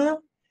karma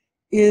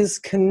is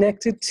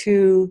connected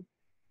to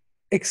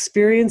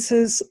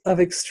experiences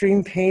of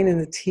extreme pain in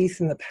the teeth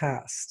in the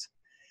past.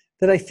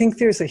 That I think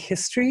there's a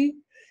history,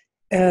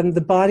 and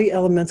the body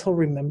elemental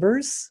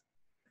remembers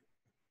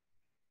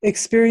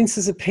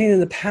experiences of pain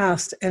in the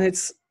past, and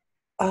it's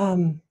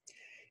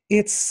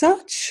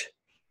such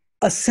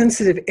a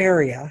sensitive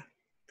area.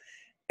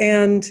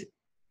 And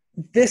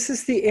this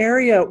is the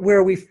area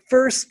where we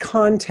first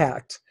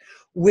contact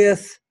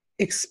with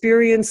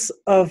experience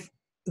of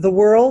the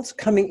world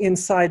coming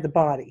inside the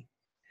body.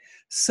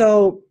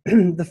 So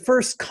the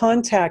first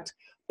contact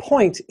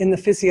point in the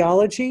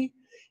physiology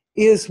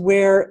is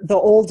where the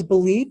old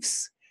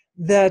beliefs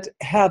that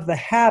have the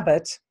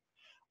habit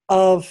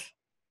of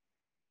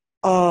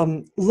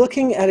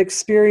looking at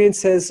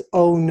experience as,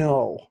 oh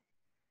no,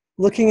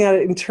 looking at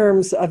it in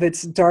terms of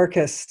its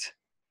darkest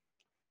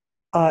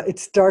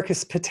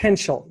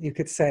potential, you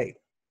could say,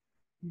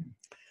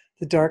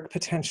 the dark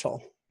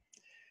potential.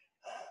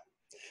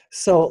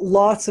 So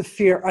lots of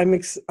fear.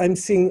 I'm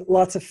seeing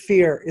lots of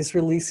fear is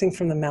releasing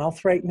from the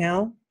mouth right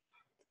now,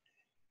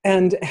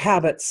 and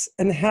habits.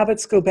 And the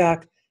habits go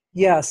back,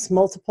 yes,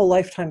 multiple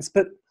lifetimes.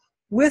 But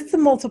with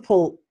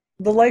the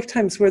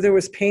lifetimes where there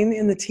was pain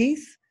in the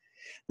teeth,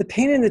 the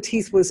pain in the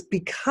teeth was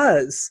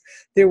because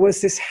there was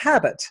this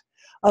habit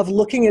of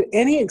looking at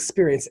any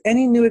experience,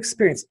 any new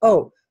experience.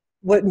 Oh,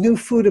 what new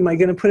food am I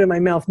going to put in my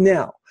mouth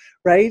now,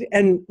 right?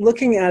 And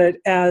looking at it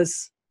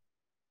as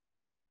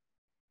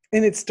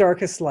in its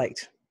darkest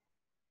light,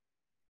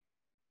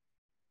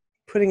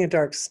 putting a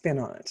dark spin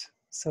on it,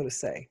 so to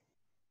say.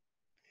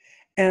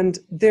 And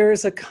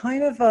there's a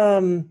kind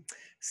of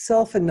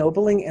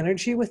self-ennobling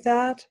energy with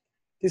that.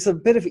 There's a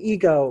bit of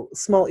ego,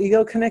 small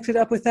ego connected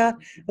up with that,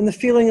 and the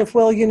feeling of,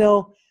 well, you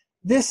know,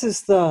 this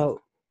is the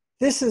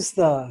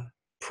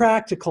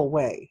practical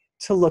way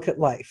to look at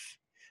life.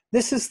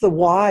 This is the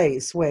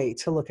wise way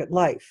to look at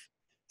life.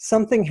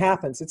 Something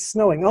happens. It's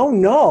snowing. Oh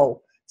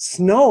no,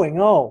 snowing.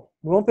 Oh,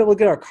 we won't be able to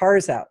get our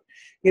cars out.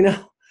 You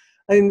know,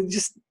 I mean,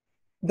 just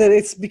that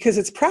it's because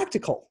it's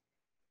practical.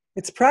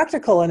 It's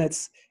practical, and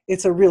it's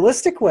a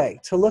realistic way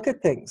to look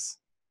at things.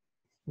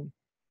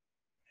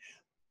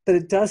 But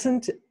it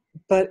doesn't.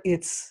 But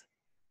it's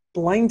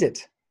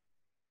blinded.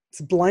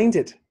 It's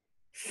blinded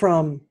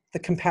from the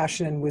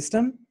compassion and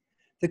wisdom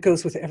that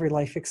goes with every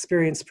life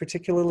experience,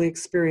 particularly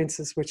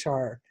experiences which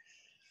are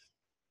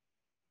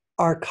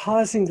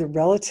causing the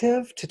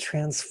relative to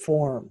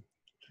transform,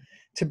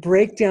 to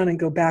break down and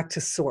go back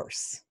to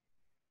source.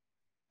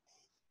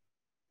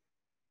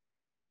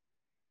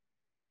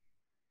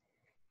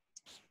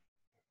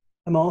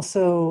 I'm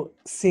also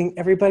seeing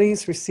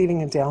everybody's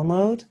receiving a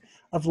download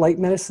of light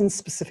medicine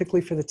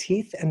specifically for the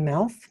teeth and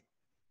mouth,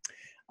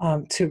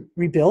 to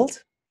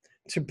rebuild,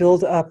 to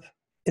build up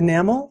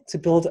enamel, to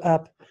build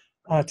up,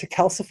 to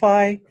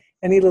calcify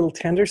any little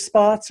tender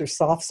spots or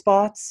soft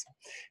spots,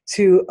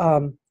 to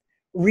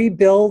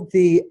rebuild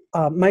the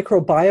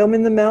microbiome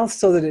in the mouth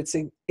so that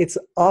it's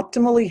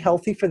optimally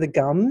healthy for the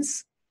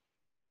gums.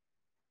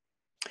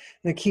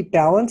 And to keep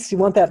balance, you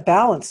want that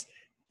balance.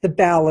 The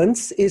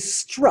balance is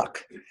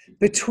struck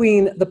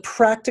between the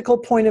practical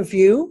point of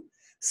view,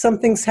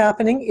 something's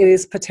happening, it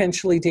is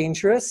potentially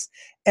dangerous,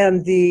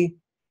 and the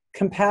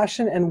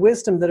compassion and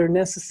wisdom that are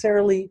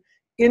necessarily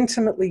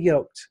intimately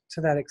yoked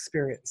to that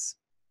experience.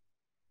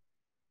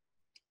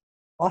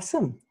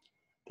 Awesome.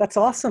 That's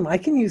awesome. I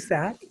can use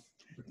that.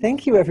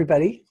 Thank you,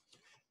 everybody.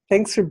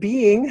 Thanks for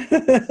being.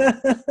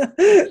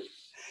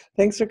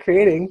 Thanks for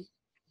creating.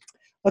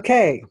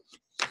 Okay.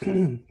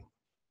 I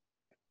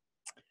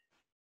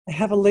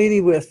have a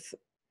lady with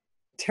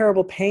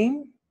terrible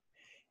pain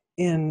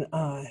in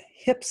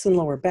hips and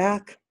lower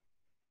back,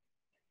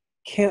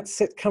 can't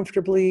sit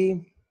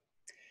comfortably.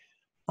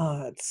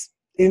 It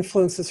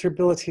influences her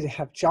ability to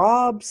have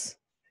jobs.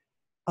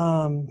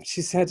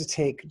 She's had to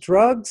take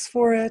drugs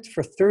for it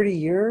for 30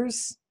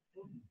 years.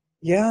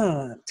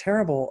 Yeah,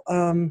 terrible.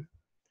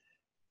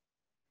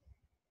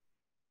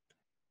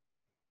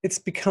 It's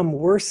become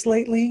worse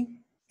lately,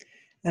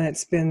 and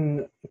it's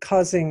been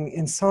causing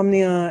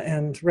insomnia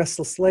and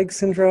restless leg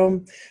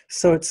syndrome.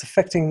 So it's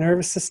affecting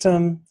nervous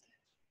system.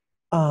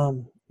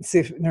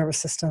 Nervous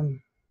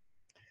system,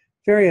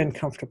 very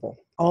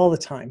uncomfortable all the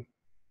time.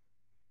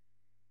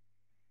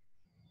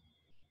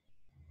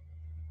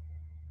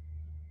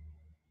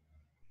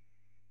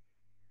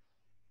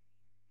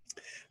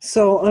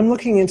 So I'm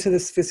looking into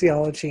this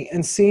physiology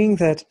and seeing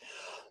that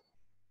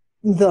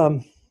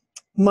the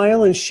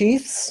myelin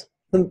sheaths,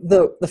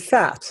 the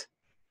fat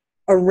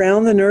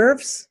around the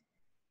nerves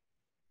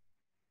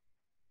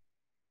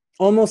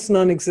almost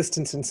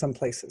non-existent in some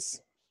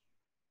places.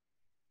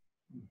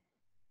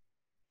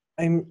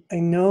 I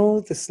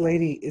know this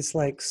lady is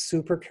like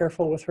super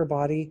careful with her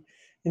body,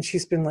 and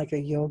she's been like a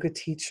yoga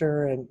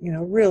teacher, and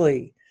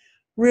really,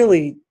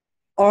 really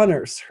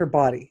honors her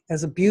body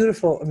as a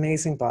beautiful,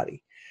 amazing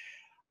body.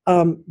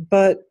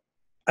 But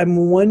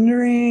I'm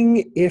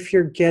wondering if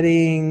you're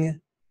getting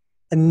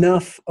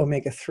enough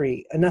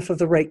omega-3, enough of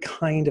the right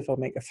kind of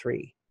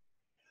omega-3.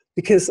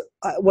 Because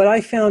what I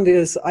found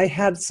is I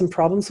had some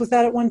problems with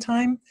that at one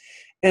time,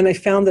 and I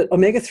found that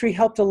omega-3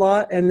 helped a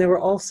lot, and there were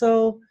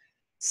also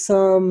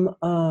some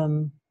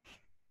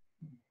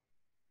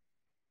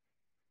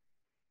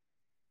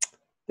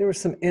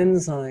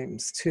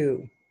enzymes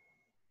too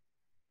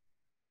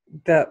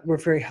that were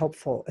very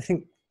helpful. I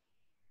think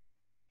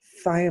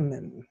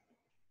thiamine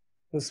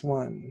was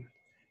one,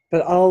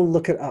 but I'll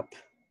look it up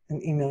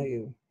and email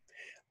you.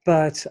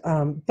 But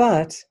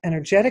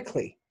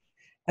energetically,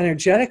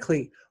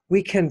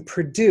 we can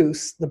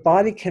produce, the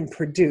body can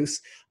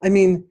produce, I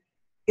mean,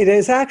 it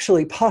is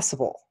actually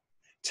possible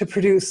to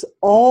produce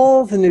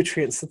all the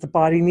nutrients that the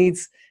body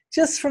needs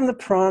just from the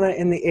prana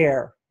in the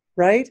air,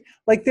 right?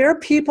 Like there are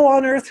people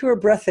on earth who are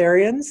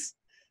breatharians.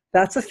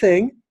 That's a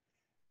thing.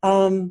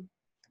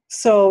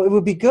 So it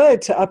would be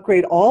good to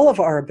upgrade all of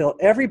our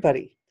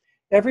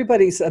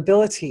everybody's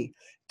ability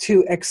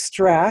to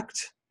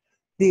extract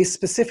the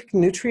specific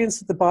nutrients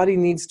that the body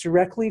needs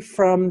directly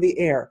from the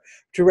air,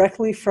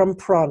 directly from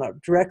prana,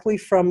 directly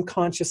from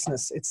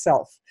consciousness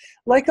itself.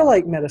 Like a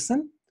light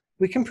medicine,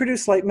 we can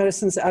produce light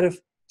medicines out of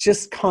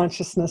just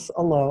consciousness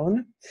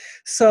alone.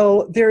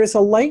 So there is a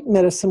light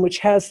medicine which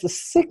has the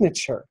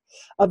signature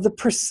of the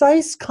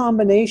precise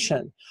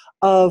combination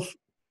of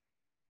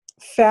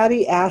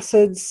fatty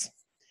acids,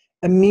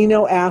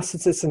 amino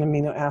acids. It's an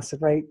amino acid,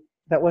 right?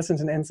 That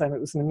wasn't an enzyme,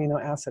 it was an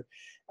amino acid.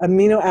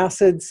 Amino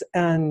acids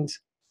and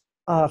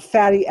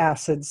fatty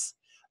acids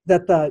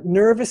that the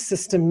nervous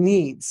system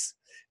needs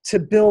to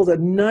build a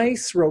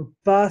nice,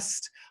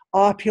 robust,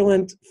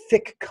 opulent,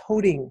 thick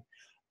coating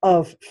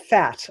of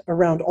fat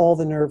around all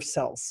the nerve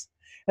cells.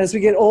 As we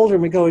get older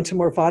and we go into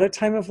more Vata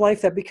time of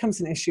life, that becomes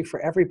an issue for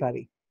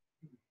everybody.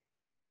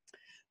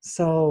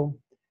 So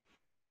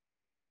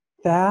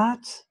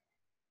that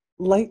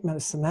light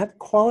medicine, that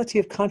quality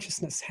of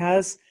consciousness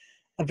has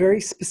a very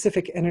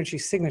specific energy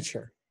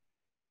signature.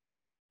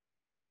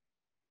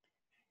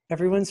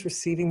 Everyone's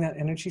receiving that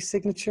energy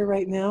signature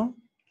right now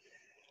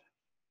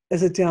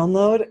as a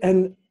download.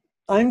 And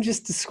I'm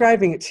just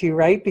describing it to you,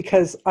 right?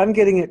 Because I'm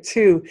getting it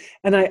too.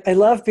 And I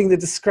love being the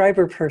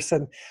describer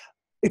person.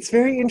 It's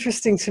very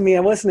interesting to me.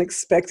 I wasn't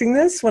expecting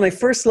this when I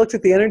first looked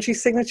at the energy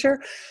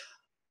signature,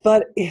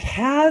 but it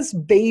has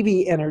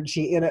baby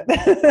energy in it.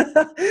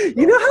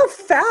 You know how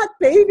fat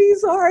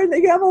babies are, and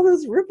they have all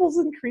those ripples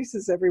and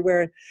creases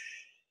everywhere. And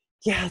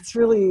yeah, it's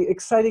really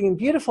exciting and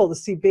beautiful to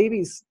see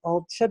babies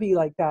all chubby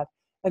like that,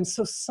 and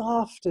so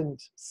soft and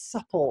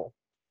supple,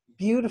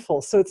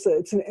 beautiful. So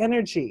it's an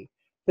energy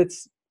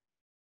that's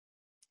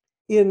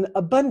in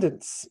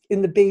abundance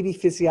in the baby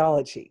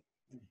physiology.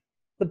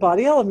 The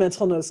body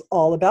elemental knows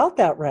all about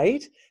that,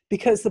 right?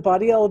 Because the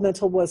body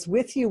elemental was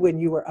with you when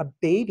you were a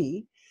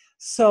baby.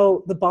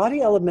 So the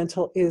body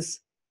elemental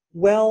is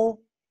well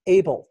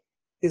able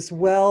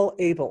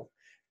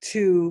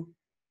to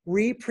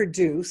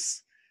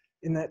reproduce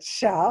in that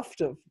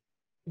shaft of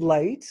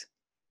light,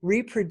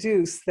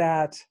 reproduce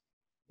that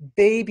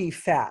baby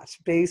fat,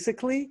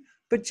 basically,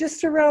 but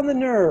just around the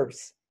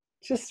nerves,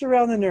 just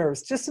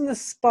in the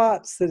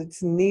spots that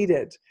it's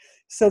needed,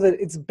 so that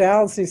it's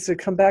balanced, needs to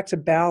come back to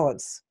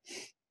balance.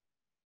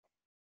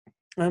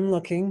 I'm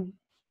looking.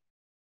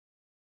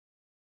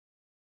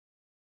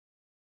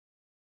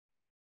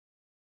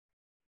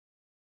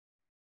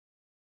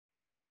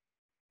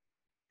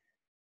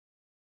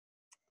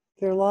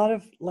 There are a lot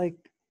of like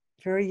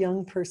very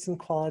young person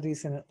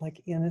qualities in it,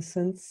 like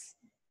innocence.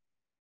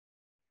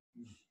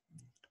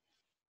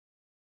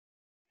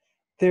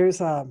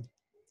 There's a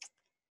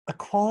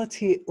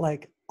quality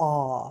like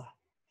awe.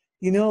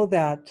 You know,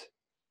 that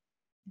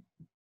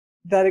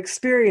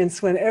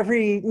experience when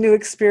every new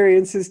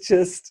experience is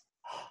just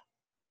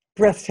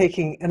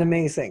breathtaking and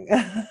amazing.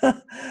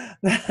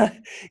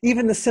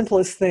 Even the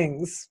simplest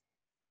things,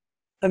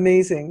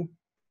 amazing.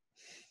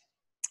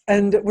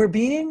 And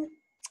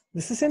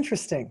this is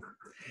interesting,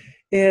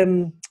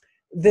 in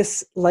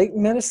this light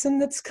medicine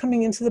that's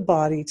coming into the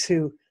body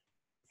to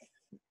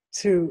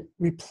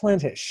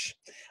replenish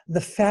the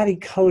fatty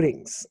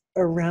coatings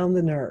around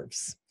the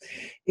nerves,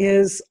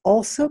 is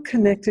also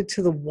connected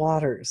to the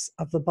waters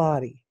of the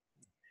body.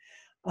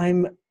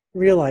 I'm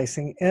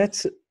realizing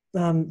it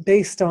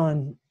based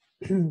on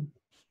a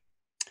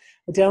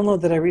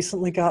download that I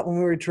recently got when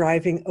we were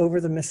driving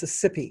over the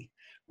Mississippi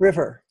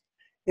River.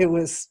 It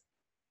was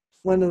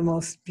one of the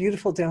most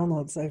beautiful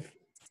downloads I've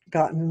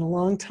gotten in a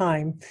long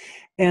time.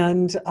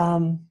 And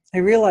I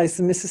realized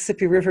the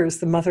Mississippi River is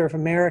the mother of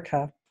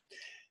America.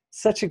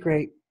 Such a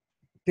great,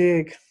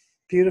 big,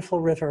 beautiful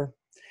river.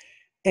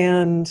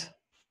 And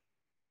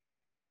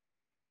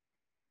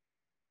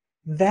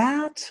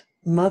that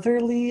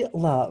motherly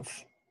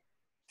love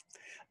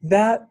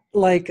that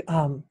like,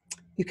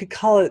 you could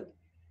call it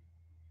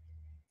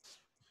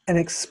an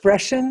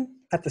expression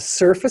at the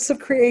surface of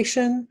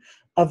creation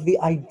of the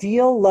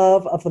ideal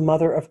love of the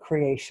mother of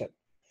creation.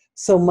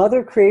 So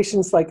mother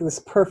creation's like this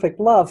perfect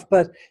love,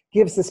 but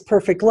gives this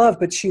perfect love,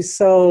 but she's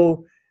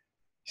so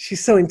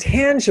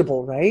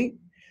intangible, right?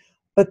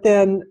 But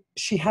then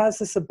she has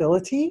this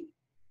ability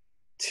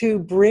to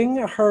bring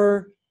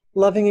her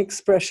loving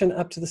expression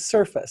up to the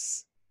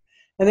surface.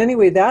 And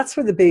anyway, that's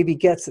where the baby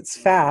gets its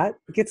fat.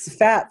 It gets the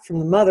fat from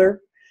the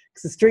mother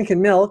because it's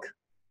drinking milk,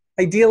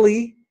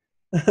 ideally,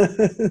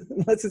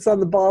 unless it's on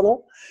the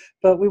bottle.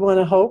 But we want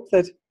to hope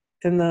that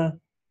in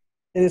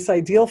its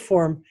ideal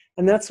form.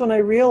 And that's when I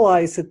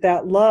realized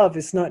that love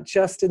is not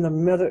just in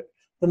the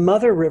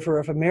mother river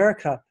of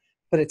America,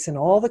 but it's in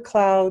all the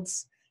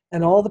clouds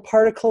and all the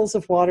particles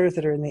of water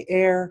that are in the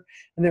air.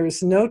 And there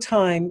is no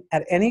time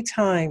at any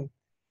time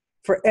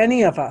for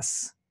any of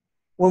us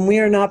when we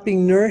are not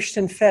being nourished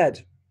and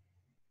fed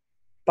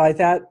by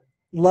that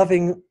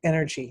loving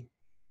energy.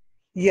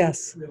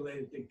 Yes.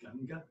 Related to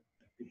Ganga?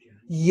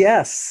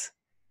 Yes.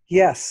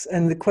 Yes.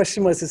 And the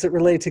question was, is it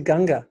related to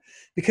Ganga?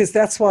 Because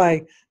that's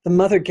why the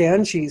mother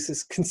Ganges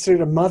is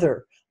considered a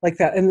mother like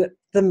that. And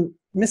the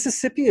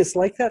Mississippi is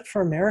like that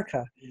for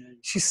America. Yeah.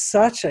 She's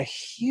such a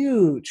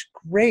huge,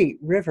 great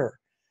river.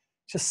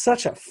 Just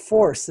such a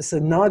force. This is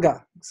a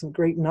Naga, some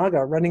great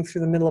Naga running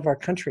through the middle of our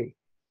country.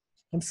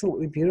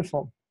 Absolutely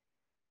beautiful.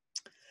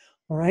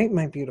 All right,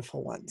 my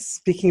beautiful ones.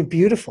 Speaking of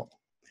beautiful,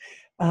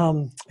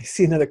 I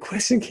see another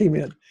question came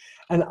in.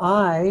 And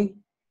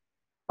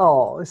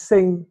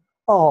saying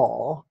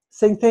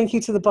thank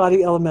you to the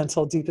body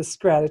elemental, deepest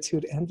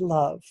gratitude and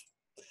love.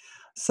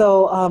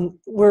 So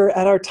we're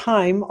at our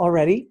time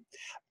already,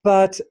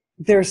 but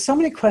there are so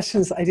many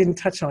questions I didn't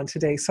touch on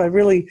today. So I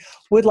really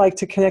would like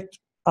to connect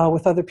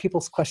with other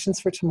people's questions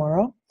for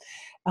tomorrow.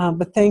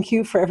 But thank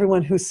you for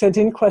everyone who sent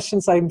in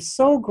questions. I'm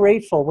so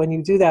grateful when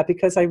you do that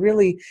because I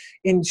really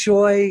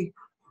enjoy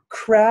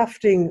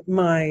crafting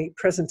my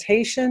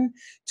presentation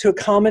to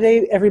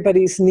accommodate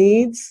everybody's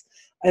needs.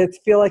 I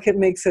feel like it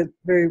makes it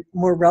very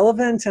more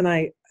relevant, and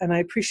I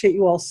appreciate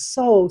you all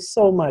so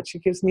much.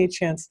 It gives me a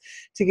chance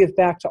to give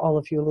back to all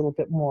of you a little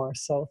bit more.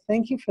 So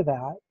thank you for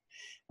that.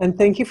 And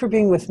thank you for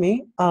being with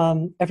me.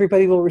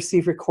 Everybody will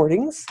receive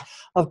recordings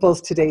of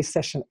both today's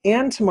session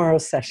and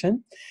tomorrow's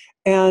session.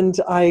 And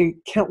I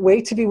can't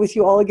wait to be with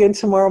you all again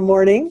tomorrow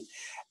morning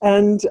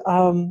and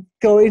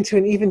go into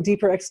an even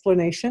deeper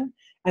explanation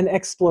and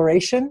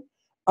exploration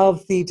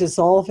of the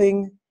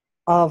dissolving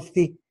of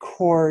the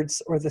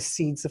cords or the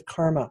seeds of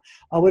karma.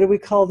 What do we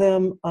call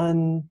them?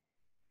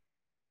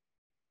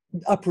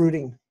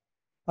 Uprooting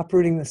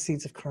the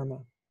seeds of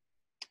karma.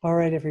 All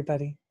right,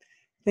 everybody.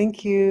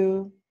 Thank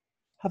you.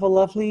 Have a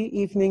lovely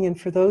evening. And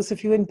for those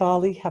of you in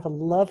Bali, have a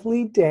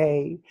lovely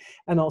day.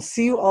 And I'll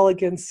see you all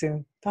again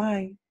soon.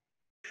 Bye.